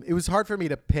 it was hard for me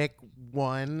to pick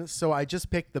one. So I just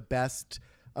picked the best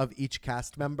of each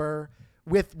cast member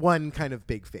with one kind of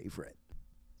big favorite.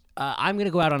 I'm going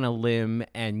to go out on a limb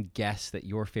and guess that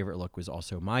your favorite look was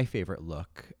also my favorite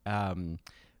look,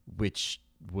 which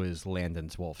was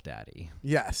Landon's Wolf Daddy.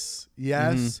 Yes,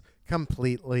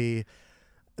 completely.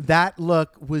 That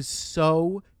look was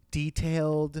so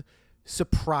detailed,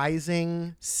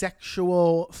 surprising,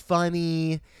 sexual,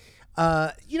 funny.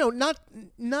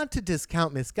 Not to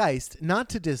discount Miss Geist, not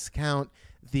to discount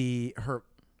his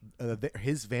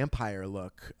vampire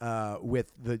look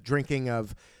with the drinking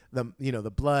of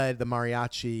the blood, the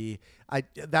mariachi.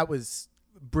 That was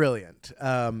brilliant.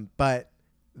 But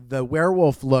the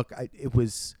werewolf look, it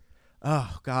was,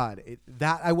 oh God,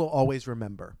 that I will always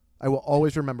remember. I will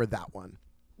always remember that one.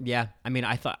 Yeah, I mean,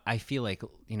 I feel like,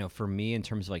 for me in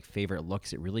terms of like favorite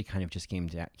looks, it really kind of just came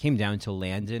down to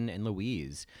Landon and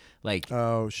Louise. Like,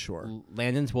 oh sure,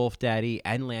 Landon's Wolf Daddy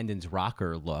and Landon's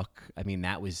rocker look. I mean,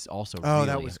 that was also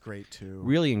that was great too,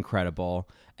 really incredible.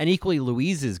 And equally,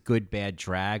 Louise's good bad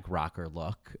drag rocker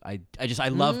look. I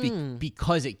love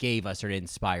because it gave us or it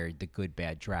inspired the good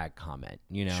bad drag comment.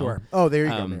 Sure. Oh, there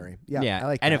you go, Mary. Yeah, I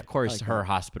like and that. of course like her that.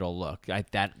 hospital look.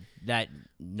 That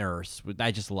nurse.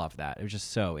 I just love that. It was just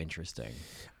so interesting.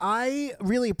 I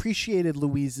really appreciated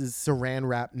Louise's saran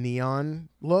wrap neon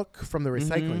look from the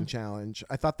recycling challenge.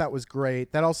 I thought that was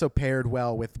great. That also paired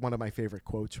well with one of my favorite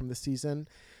quotes from the season.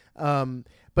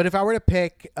 But if I were to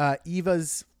pick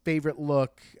Eva's favorite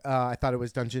look, I thought it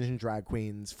was Dungeons and Drag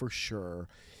Queens for sure.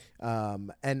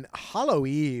 And Hollow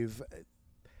Eve,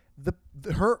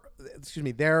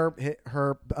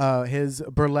 his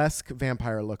burlesque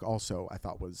vampire look also I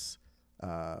thought was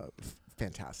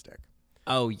fantastic.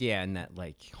 Oh yeah, and that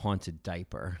like haunted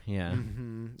diaper. Yeah.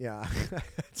 Mm-hmm. Yeah.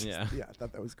 Yeah. Yeah, I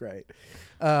thought that was great.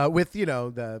 With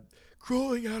the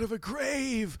crawling out of a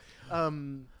grave.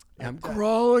 I'm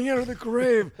crawling out of the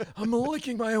grave. I'm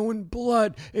licking my own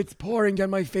blood. It's pouring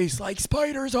down my face like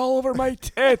spiders all over my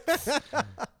tits.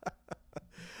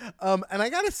 And I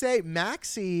gotta say,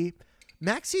 Maxi's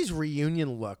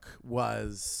reunion look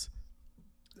was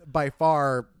by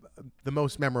far the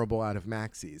most memorable out of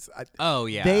Maxi's. Oh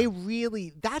yeah. They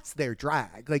really, that's their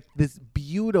drag. Like this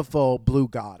beautiful blue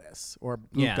goddess or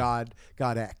blue god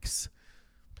X.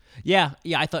 Yeah.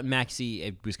 I thought Maxi,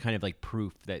 it was kind of like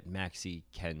proof that Maxi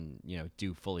can,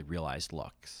 do fully realized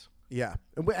looks. Yeah,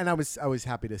 and I was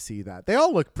happy to see that. They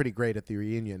all looked pretty great at the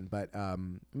reunion, but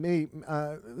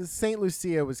St.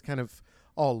 Lucia was kind of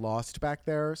all lost back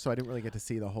there, so I didn't really get to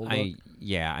see the whole look. I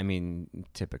mean,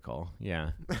 typical. Yeah.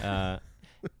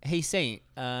 Hey Saint.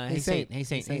 Hey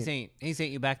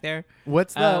Saint, you back there?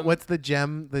 What's the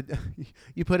gem that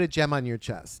you put a gem on your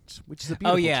chest, which is a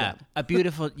beautiful gem. A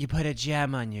beautiful. You put a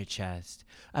gem on your chest.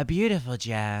 A beautiful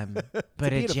gem.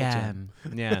 Put a gem.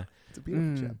 Yeah. It's a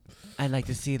beautiful gem. I'd like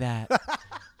to see that.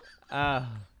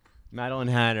 Madeline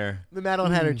Hatter. The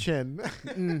Madeline Hatter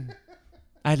chin.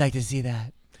 I'd like to see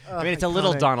that. I mean, it's a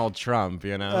little Donald Trump,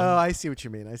 Oh, I see what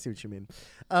you mean.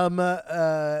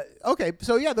 Okay,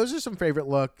 so yeah, those are some favorite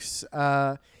looks.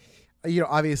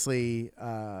 Obviously,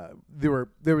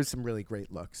 there was some really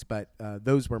great looks, but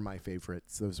those were my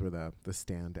favorites. Those were the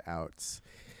standouts.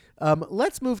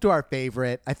 Let's move to our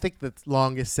favorite. I think the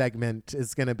longest segment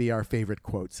is going to be our favorite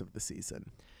quotes of the season.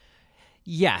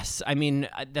 Yes, I mean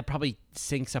that probably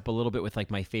syncs up a little bit with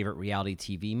like my favorite reality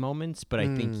TV moments, but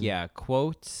I think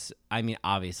quotes. I mean,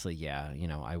 obviously,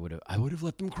 I would have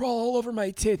let them crawl all over my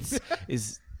tits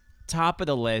is top of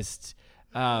the list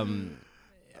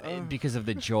because of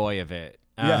the joy of it.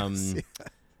 Yes.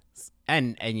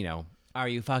 And are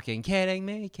you fucking kidding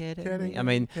me? I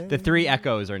mean, the three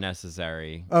echoes are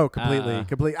necessary. Oh, completely.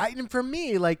 And for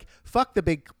me, like, fuck the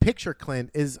big picture, Clint,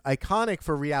 is iconic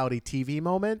for reality TV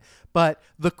moment. But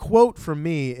the quote from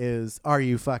me is, "Are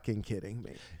you fucking kidding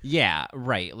me?" Yeah,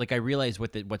 right. Like I realize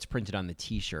what's printed on the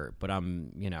T-shirt, but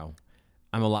I'm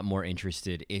a lot more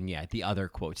interested in the other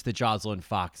quotes, the Jocelyn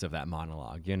Fox of that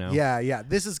monologue. Yeah.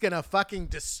 This is gonna fucking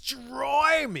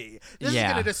destroy me. This is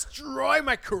gonna destroy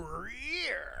my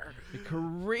career.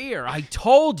 I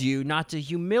told you not to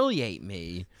humiliate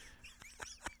me.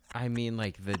 I mean,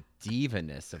 like the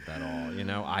diva-ness of that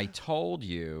all, I told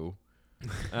you.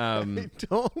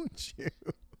 Don't you?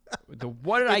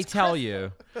 What did I tell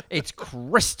you? It's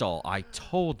Crystal. I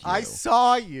told you. I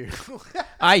saw you.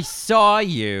 I saw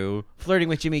you flirting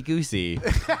with Jimmy Goosey.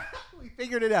 We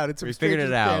figured it out. We figured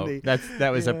it out.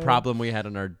 That was a problem we had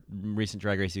on our recent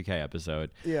Drag Race UK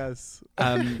episode. Yes.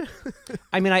 I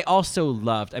mean, I also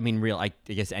loved. I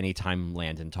guess anytime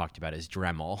Landon talked about his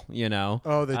Dremel,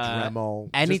 Oh, the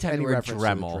Dremel. Anytime any the word reference to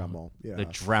Dremel, the Dremel. Yeah. the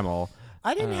Dremel.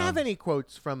 I didn't have any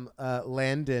quotes from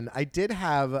Landon. I did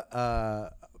have.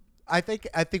 I think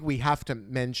we have to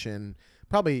mention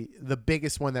probably the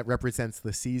biggest one that represents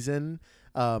the season.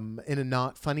 In a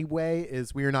not funny way,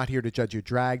 is "We are not here to judge your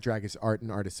drag. Drag is art,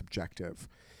 and art is subjective."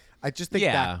 I just think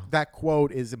that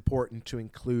quote is important to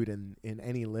include in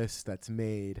any list that's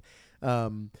made.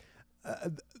 The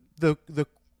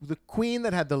queen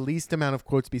that had the least amount of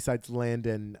quotes besides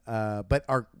Landon, but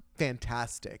are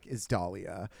fantastic is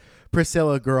Dahlia.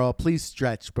 Priscilla, girl, please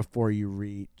stretch before you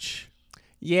reach.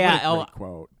 Yeah, What a great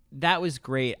quote. that was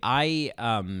great. I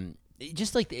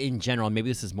just like in general, maybe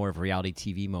this is more of reality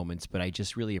TV moments, but I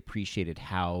just really appreciated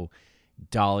how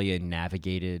Dahlia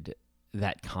navigated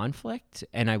that conflict.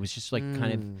 And I was just like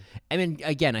kind of, I mean,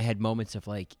 again, I had moments of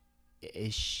like,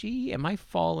 am I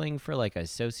falling for like a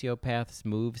sociopath's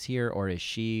moves here, or is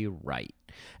she right?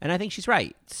 And I think she's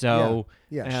right. So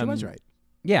Yeah, she was right.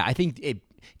 Yeah,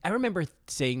 I remember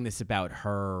saying this about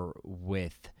her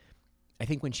I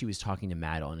think when she was talking to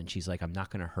Madeline and she's like, I'm not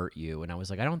going to hurt you. And I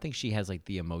was like, I don't think she has like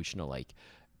the emotional, like,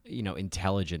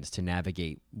 intelligence to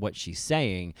navigate what she's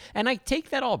saying. And I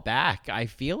take that all back. I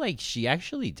feel like she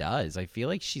actually does. I feel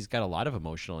like she's got a lot of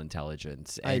emotional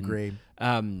intelligence. I agree.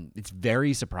 It's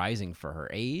very surprising for her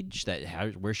age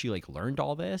where she like learned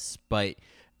all this. But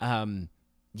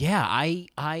yeah,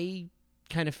 I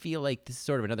kind of feel like this is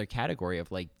sort of another category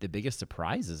of like the biggest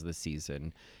surprises this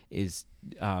season is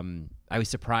I was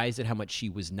surprised at how much she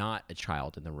was not a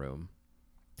child in the room.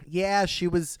 Yeah, she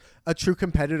was a true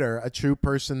competitor, a true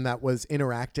person that was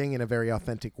interacting in a very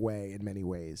authentic way in many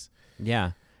ways.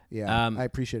 Yeah. Yeah, I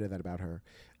appreciated that about her.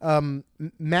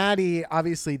 Maddie,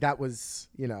 obviously, that was,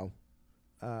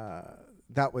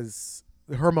 that was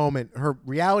her moment, her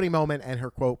reality moment and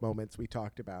her quote moments we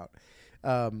talked about.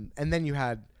 And then you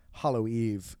had Hollow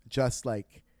Eve,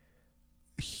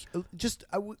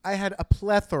 I had a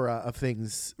plethora of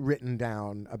things written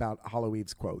down about Hollow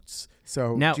Eve's quotes.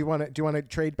 So Now- do you want to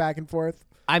trade back and forth?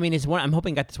 I mean, I'm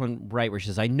hoping I got this one right where she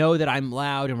says, I know that I'm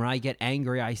loud and when I get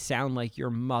angry, I sound like your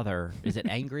mother. Is it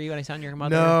angry when I sound your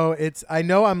mother? No, I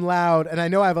know I'm loud and I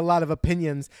know I have a lot of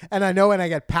opinions and I know when I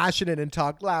get passionate and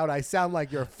talk loud, I sound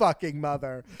like your fucking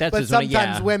mother. That's but just what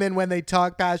sometimes women, when they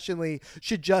talk passionately,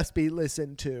 should just be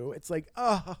listened to. It's like,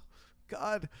 oh,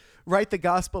 God. Write the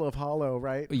Gospel of Hollow,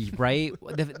 right? Right?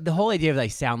 The whole idea of I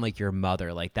sound like your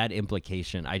mother, like that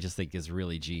implication, I just think is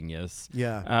really genius.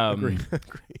 Yeah, agree.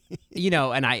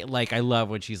 And I love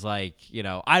when she's like,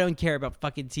 I don't care about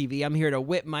fucking TV. I'm here to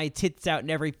whip my tits out in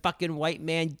every fucking white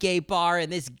man gay bar in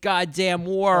this goddamn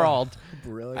world.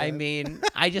 Brilliant. I mean,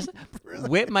 I just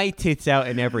whip my tits out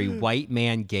in every white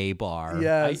man gay bar.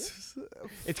 Yes.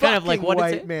 It's kind of like, what is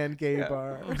white it? man gay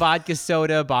bar. Vodka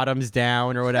soda, bottoms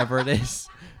down, or whatever it is.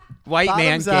 White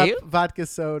Bottoms man gay. up, vodka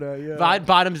soda. Yeah.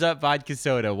 Bottoms up, vodka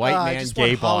soda. White I man just gay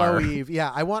want bar. Hollow Eve.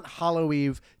 Yeah, I want Hollow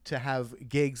Eve to have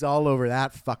gigs all over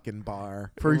that fucking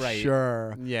bar for Right.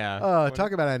 sure. Yeah. Oh,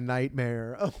 talk about a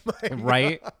nightmare. Oh my.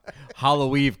 Right?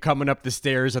 Hollow Eve coming up the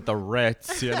stairs at the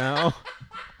Ritz,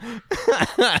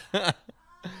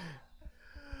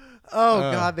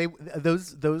 Oh God,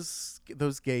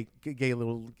 those gay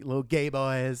little gay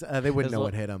boys. They wouldn't know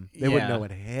what hit them. They wouldn't know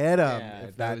what hit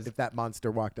them if that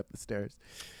monster walked up the stairs.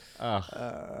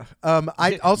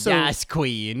 I also Yes,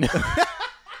 queen.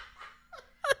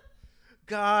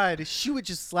 God, she would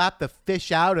just slap the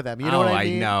fish out of them. You know what I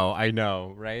mean? I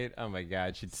know, right? Oh my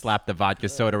God, she'd slap the vodka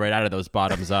soda right out of those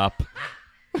bottoms up.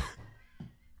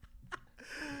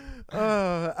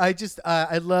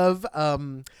 I love.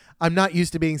 I'm not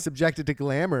used to being subjected to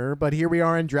glamour, but here we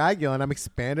are in Dragula, and I'm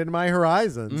expanding my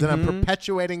horizons, and I'm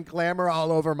perpetuating glamour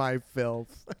all over my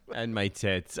filth. And my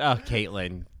tits. Oh,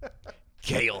 Caitlyn.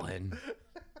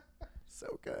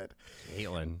 So good.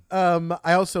 Caitlyn.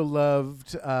 I also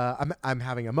loved. I'm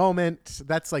having a moment.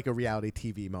 That's like a reality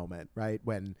TV moment, right?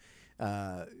 When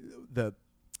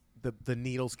the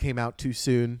needles came out too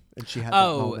soon, and she had that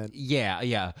moment.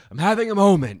 Yeah. I'm having a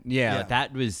moment. Yeah. Yeah.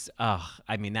 That was.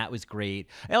 That was great.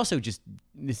 I also this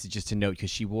is just to note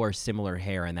because she wore similar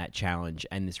hair in that challenge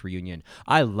and this reunion.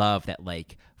 I love that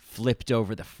like flipped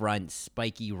over the front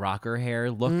spiky rocker hair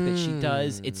look that she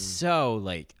does. It's so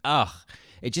like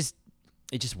it just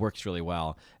works really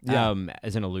well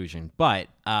as an illusion. But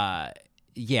I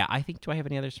think, do I have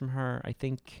any others from her? I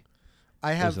think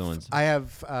I have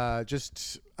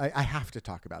to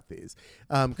talk about these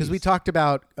because we talked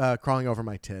about crawling over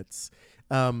my tits.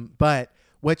 But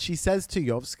what she says to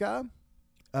Yovska,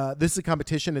 this is a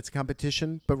competition. It's a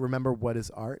competition. But remember, what is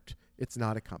art? It's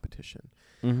not a competition.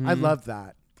 Mm-hmm. I love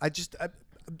that.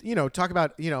 Talk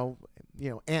about,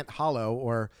 Aunt Hollow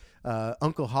or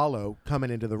Uncle Hollow coming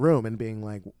into the room and being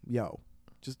like, yo,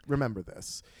 just remember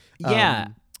this. Yeah.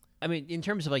 I mean, in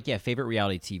terms of favorite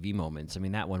reality TV moments, I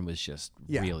mean, that one was just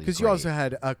really because great. you also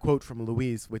had a quote from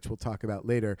Louise, which we'll talk about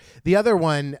later. The other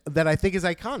one that I think is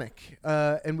iconic,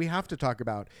 and we have to talk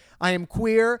about, I am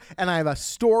queer, and I have a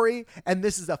story, and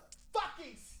this is a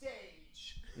fucking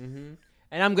stage. Mm-hmm.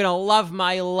 And I'm going to love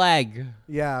my leg.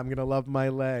 Yeah, I'm going to love my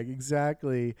leg.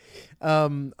 Exactly.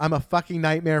 I'm a fucking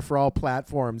nightmare for all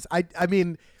platforms. I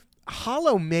mean,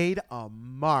 Hollow made a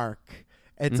mark.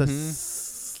 It's a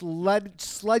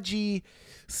sludgy,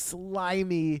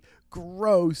 slimy,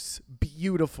 gross,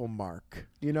 beautiful mark.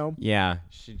 You know? Yeah,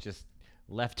 she just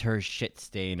left her shit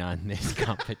stain on this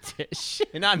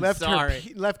competition. I'm left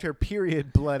sorry. left her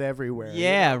period blood everywhere.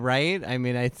 Yeah, right. I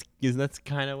mean, that's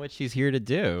kind of what she's here to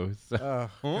do. So.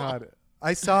 Oh God.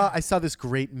 I saw this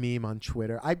great meme on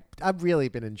Twitter. I've really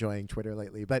been enjoying Twitter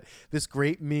lately, but this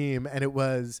great meme, and it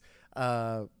was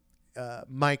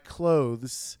my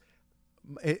clothes,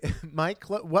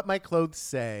 what my clothes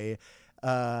say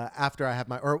after I have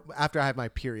my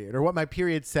period, or what my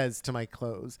period says to my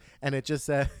clothes, and it just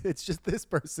it's just this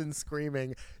person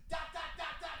screaming. "Dot, dot,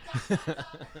 dot, dot, dot."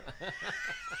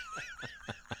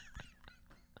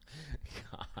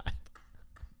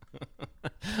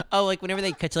 Oh, like whenever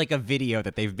they catch like a video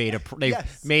that they've made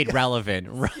Yes, made relevant,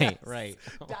 right? Yes. Right.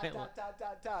 Dot, dot, dot,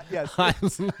 dot, dot. Yes. I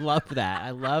love that.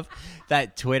 I love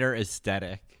that Twitter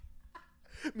aesthetic.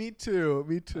 Me too.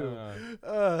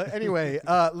 Anyway,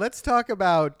 let's talk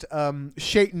about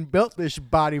Shayton built this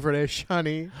body for this,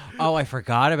 honey. Oh, I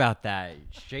forgot about that.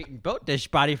 Shayton built this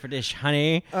body for this,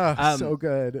 honey. So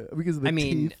good because of the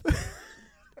teeth.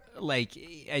 Like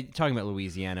talking about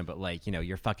Louisiana, but like, you know,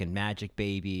 your fucking magic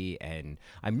baby, and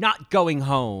I'm not going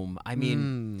home. I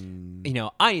mean, you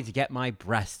know, I need to get my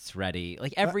breasts ready.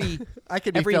 Like every, I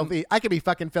could be filthy. I could be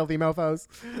fucking filthy mofos.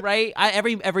 Right?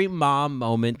 Every mom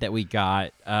moment that we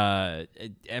got,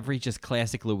 every just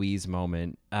classic Louise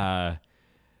moment.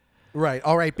 Right.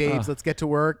 All right, babes, let's get to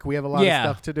work. We have a lot of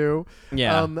stuff to do.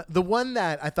 Yeah. The one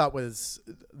that I thought was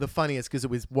the funniest, because it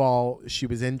was while she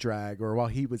was in drag, or while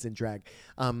he was in drag.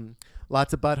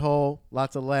 Lots of butthole,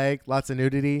 lots of leg, lots of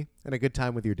nudity, and a good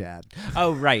time with your dad.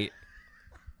 Oh, right.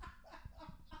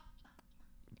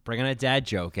 Bring on a dad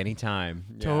joke anytime.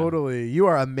 Yeah. Totally. You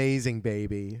are amazing,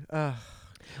 baby.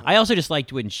 I also just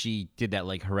liked when she did that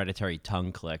like hereditary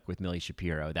tongue click with Millie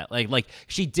Shapiro. That like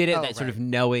she did it, that sort of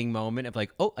knowing moment of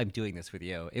like, oh, I'm doing this with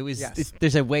you. It was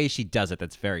there's a way she does it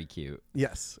that's very cute.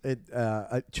 Yes.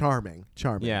 Charming.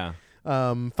 Yeah.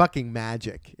 Fucking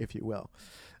magic, if you will.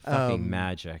 Fucking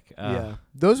magic. Yeah.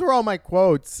 Those were all my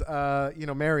quotes.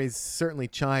 Mary's certainly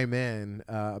chime in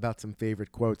about some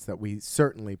favorite quotes that we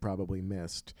certainly probably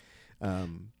missed.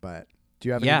 But do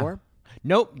you have any more?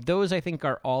 Nope. Those I think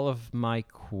are all of my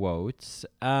quotes.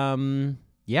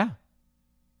 Yeah.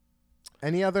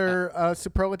 Any other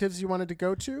superlatives you wanted to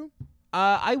go to?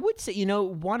 I would say,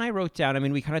 one I wrote down, I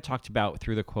mean, we kind of talked about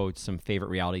through the quotes some favorite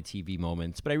reality TV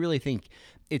moments, but I really think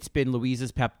it's been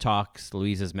Louise's pep talks,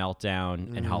 Louise's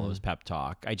meltdown, and Hollow's pep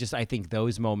talk. I think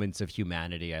those moments of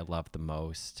humanity I love the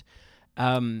most.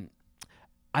 I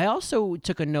also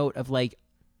took a note of like,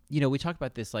 we talked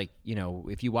about this, like,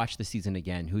 if you watch the season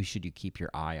again, who should you keep your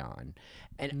eye on?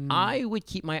 And I would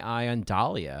keep my eye on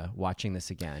Dahlia watching this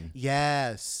again.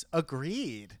 Yes.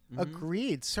 Agreed.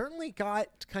 Certainly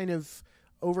got kind of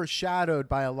overshadowed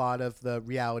by a lot of the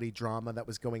reality drama that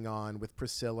was going on with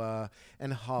Priscilla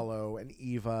and Hollow and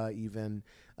Eva even.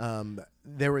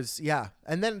 There was,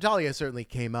 and then Dahlia certainly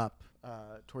came up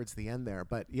towards the end there,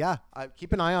 but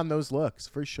keep an eye on those looks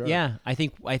for sure. Yeah, I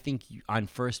think on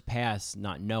first pass,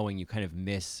 not knowing, you kind of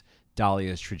miss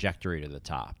Dahlia's trajectory to the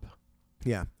top.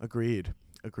 Yeah, agreed.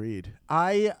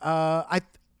 I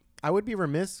would be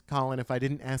remiss, Colin, if I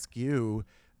didn't ask you,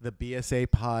 the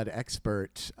BSA pod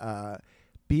expert,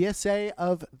 BSA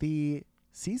of the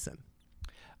season.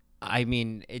 I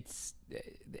mean, it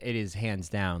is hands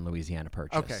down Louisiana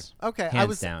Purchase. Okay.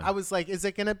 Hands down. I was like, is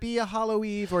it going to be a Hollow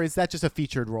Eve, or is that just a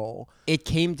featured role? It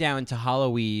came down to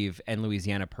Hollow Eve and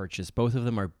Louisiana Purchase. Both of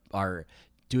them are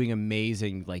doing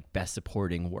amazing, like, best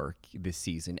supporting work this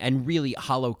season. And really,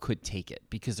 Hollow could take it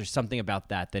because there's something about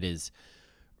that is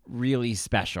really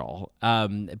special.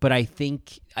 But I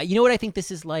think, what I think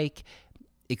this is like?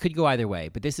 It could go either way,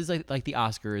 but this is like the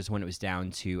Oscars when it was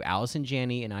down to Allison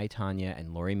Janney and I, Tonya,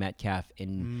 and Laurie Metcalf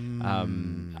in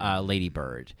Lady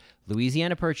Bird.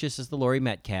 Louisiana Purchase is the Laurie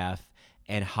Metcalf,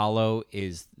 and Hollow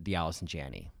is the Allison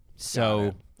Janney.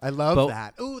 So I love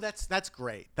that. Ooh, that's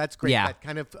great. That's great. Yeah. That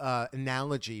kind of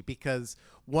analogy, because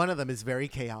one of them is very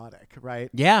chaotic, right?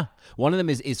 Yeah. One of them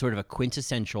is sort of a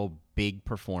quintessential big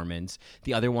performance.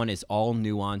 The other one is all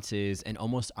nuances and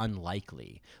almost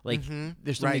unlikely. Like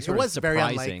there's something sort it was of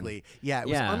surprising. very unlikely. Yeah, it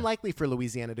was unlikely for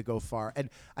Louisiana to go far. And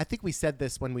I think we said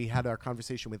this when we had our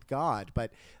conversation with God,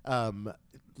 but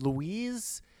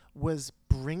Louise was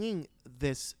bringing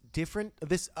this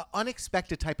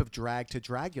unexpected type of drag to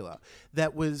Dragula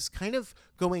that was kind of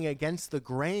going against the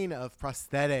grain of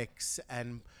prosthetics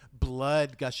and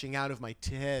blood gushing out of my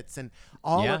tits and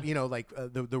all of, like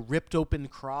the ripped open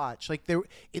crotch. Like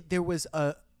there was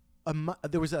a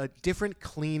there was a different,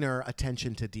 cleaner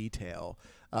attention to detail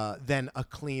than a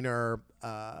cleaner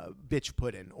Bitch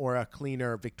Puddin' or a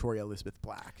cleaner Victoria Elizabeth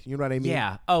Black. You know what I mean?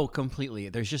 Yeah. Oh, completely.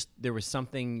 There was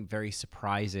something very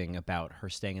surprising about her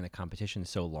staying in the competition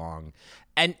so long,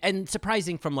 and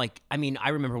surprising from I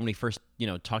remember when we first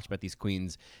talked about these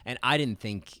queens, and I didn't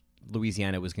think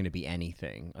Louisiana was going to be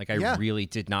anything. I really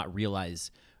did not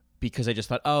realize. Because I just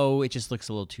thought, it just looks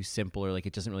a little too simple, or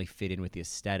it doesn't really fit in with the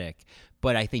aesthetic.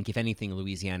 But I think, if anything,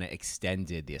 Louisiana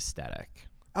extended the aesthetic.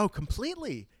 Oh,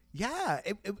 completely. Yeah.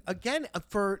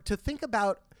 To think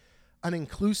about an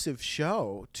inclusive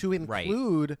show, to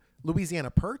include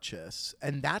Louisiana Purchase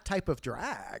and that type of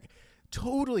drag,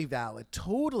 totally valid,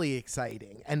 totally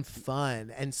exciting and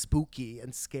fun and spooky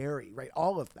and scary, right?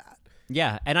 All of that.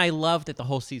 Yeah, and I loved that the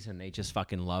whole season they just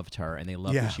fucking loved her and they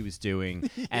loved what she was doing,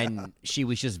 and she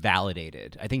was just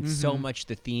validated. I think so much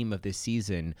the theme of this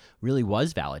season really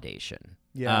was validation.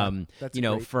 Yeah, that's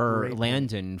for great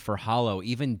Landon, for Hollow,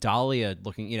 even Dahlia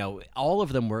looking, all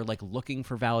of them were looking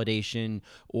for validation,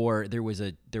 or there was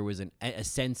a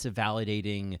sense of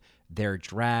validating their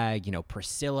drag.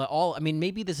 Priscilla.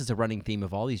 Maybe this is a running theme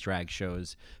of all these drag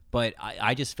shows, but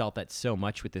I just felt that so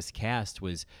much with this cast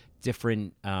was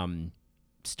different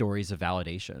stories of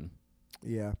validation.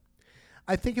 Yeah.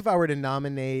 I think if I were to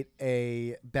nominate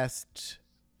a best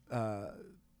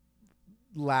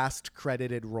last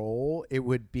credited role, it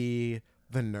would be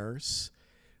the nurse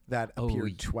that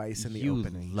appeared twice in the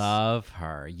opening. You love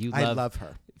her. I love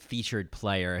her. Featured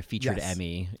player, a featured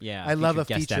Emmy. Yeah. I love a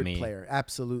guest featured Emmy. player.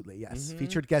 Absolutely. Yes.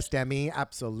 Featured guest Emmy.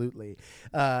 Absolutely.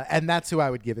 And that's who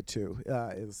I would give it to,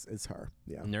 is her.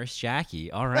 Yeah. Nurse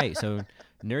Jackie. All right. So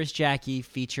Nurse Jackie,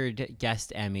 featured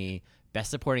guest Emmy, best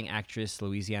supporting actress,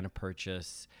 Louisiana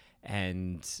Purchase,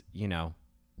 and,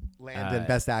 Landon,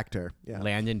 best actor. Yeah.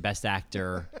 Landon, best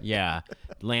actor. Yeah.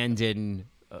 Landon,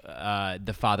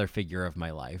 the father figure of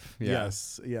my life. Yeah.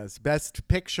 Yes. Best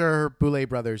picture, Boulet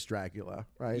Brothers Dragula,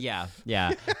 right? Yeah.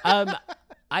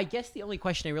 I guess the only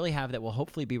question I really have that will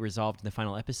hopefully be resolved in the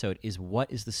final episode is,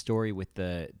 what is the story with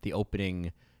the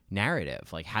opening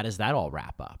narrative? How does that all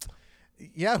wrap up?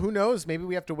 Yeah, who knows? Maybe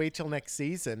we have to wait till next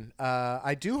season.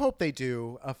 I do hope they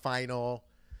do a final,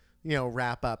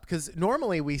 wrap up, because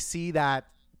normally we see that,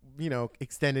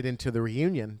 extended into the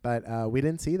reunion, but we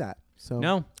didn't see that.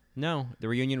 So No, the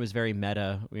reunion was very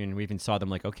meta. We even saw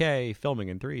them okay, filming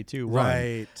in 3, 2, 1.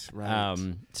 Right.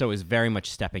 So it was very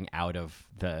much stepping out of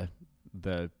the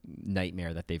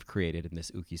nightmare that they've created in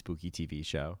this ooky spooky TV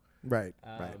show. Right.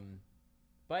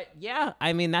 But yeah,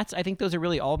 I think those are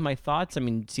really all of my thoughts.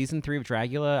 Season 3 of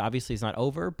Dragula obviously is not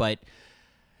over, but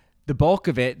the bulk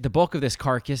of this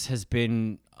carcass has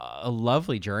been a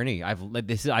lovely journey. A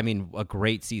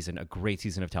great season of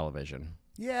television.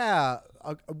 Yeah,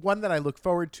 one that I look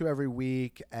forward to every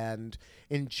week and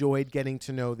enjoyed getting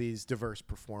to know these diverse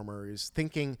performers,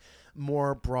 thinking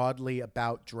more broadly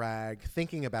about drag,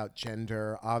 thinking about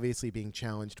gender, obviously being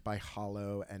challenged by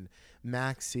Hollow and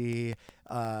Maxi,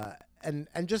 and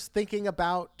just thinking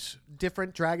about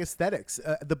different drag aesthetics.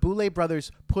 The Boulet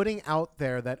brothers putting out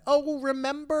there that,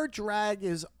 remember, drag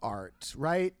is art,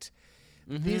 right?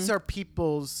 Mm-hmm. These are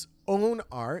people's own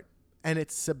art, and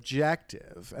it's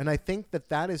subjective. And I think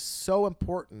that is so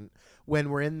important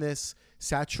when we're in this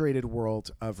saturated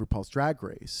world of RuPaul's Drag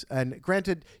Race. And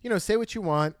granted, say what you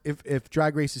want. If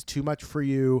Drag Race is too much for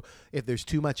you, if there's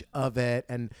too much of it,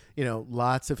 and,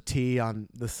 lots of tea on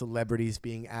the celebrities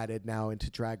being added now into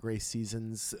Drag Race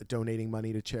seasons, donating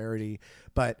money to charity.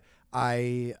 But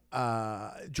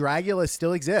Dragula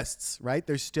still exists, right?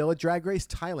 There's still a Drag Race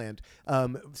Thailand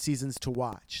seasons to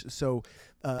watch. So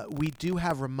we do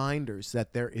have reminders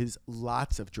that there is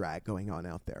lots of drag going on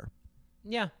out there.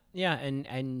 Yeah,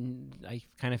 and I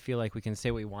kind of feel like we can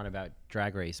say what we want about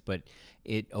Drag Race, but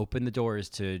it opened the doors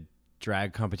to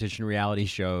drag competition reality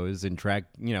shows and drag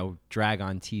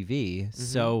on TV. Mm-hmm.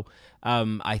 So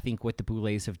I think what the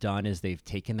Boulets have done is they've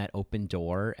taken that open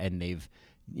door and they've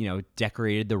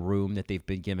decorated the room that they've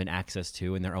been given access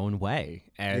to in their own way.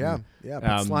 And,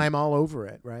 put slime all over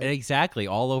it, right? Exactly,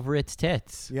 all over its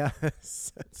tits.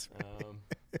 Yes, that's right.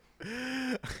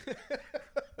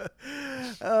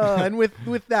 And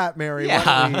with that, Mary,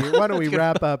 why don't we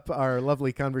wrap up our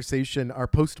lovely conversation, our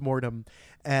postmortem?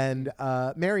 And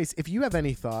Mary's, if you have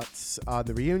any thoughts on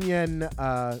the reunion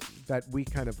that we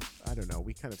kind of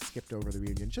skipped over the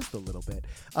reunion just a little bit,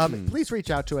 please reach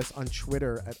out to us on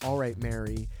Twitter at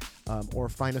AllRightMary, or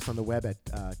find us on the web at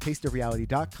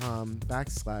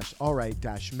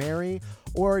tasteofreality.com/allright-mary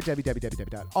or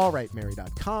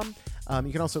www.allrightmary.com.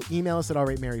 You can also email us at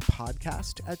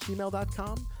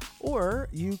allrightmarypodcast@gmail.com, or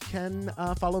you can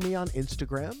follow me on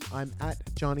Instagram. I'm at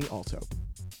Johnny Alto.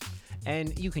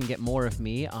 And you can get more of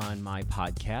me on my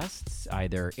podcasts,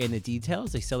 either In the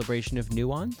Details, a celebration of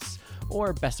nuance,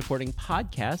 or Best Supporting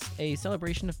Podcast, a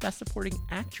celebration of Best Supporting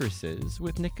Actresses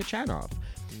with Nick Kachanov.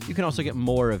 You can also get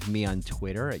more of me on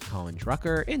Twitter at Colin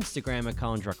Drucker, Instagram at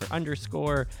Colin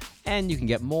Drucker_, and you can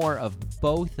get more of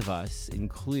both of us,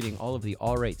 including all of the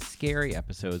All Right Scary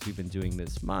episodes we've been doing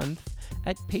this month,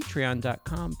 at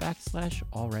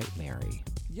patreon.com/allrightmary.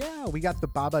 Yeah, we got the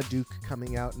Babadook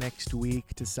coming out next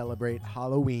week to celebrate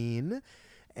Halloween.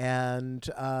 And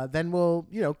then we'll,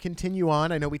 continue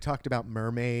on. I know we talked about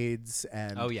mermaids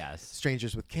and Oh, yes.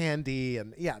 Strangers with Candy.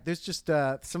 And yeah, there's just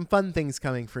some fun things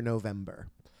coming for November.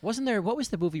 Wasn't there, what was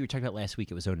the movie we were talking about last week?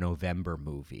 It was a November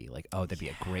movie. Like, oh, that'd be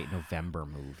a great November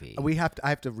movie. I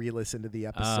have to re-listen to the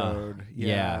episode.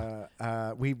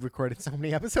 We recorded so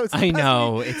many episodes. I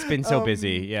know. It's been so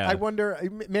busy. Yeah. I wonder,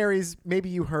 Mary's, maybe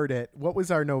you heard it. What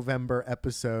was our November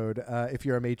episode? If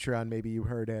you're a Matreon, maybe you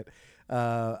heard it.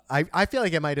 I feel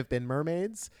like it might have been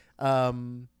mermaids. But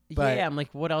yeah, I'm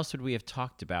like, what else would we have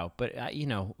talked about? But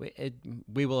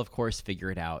we will of course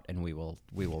figure it out, and we will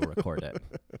record it.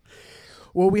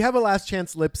 Well, we have a last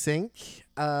chance lip sync.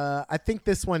 I think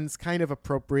this one's kind of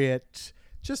appropriate,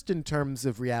 just in terms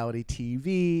of reality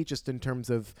TV, just in terms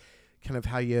of kind of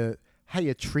how you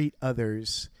treat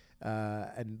others,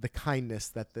 and the kindness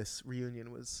that this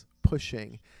reunion was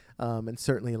pushing. And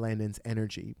certainly Landon's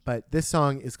energy. But this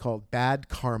song is called Bad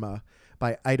Karma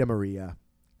by Ida Maria.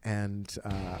 And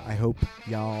I hope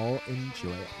y'all enjoy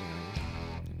it, Mary.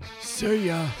 See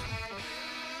ya.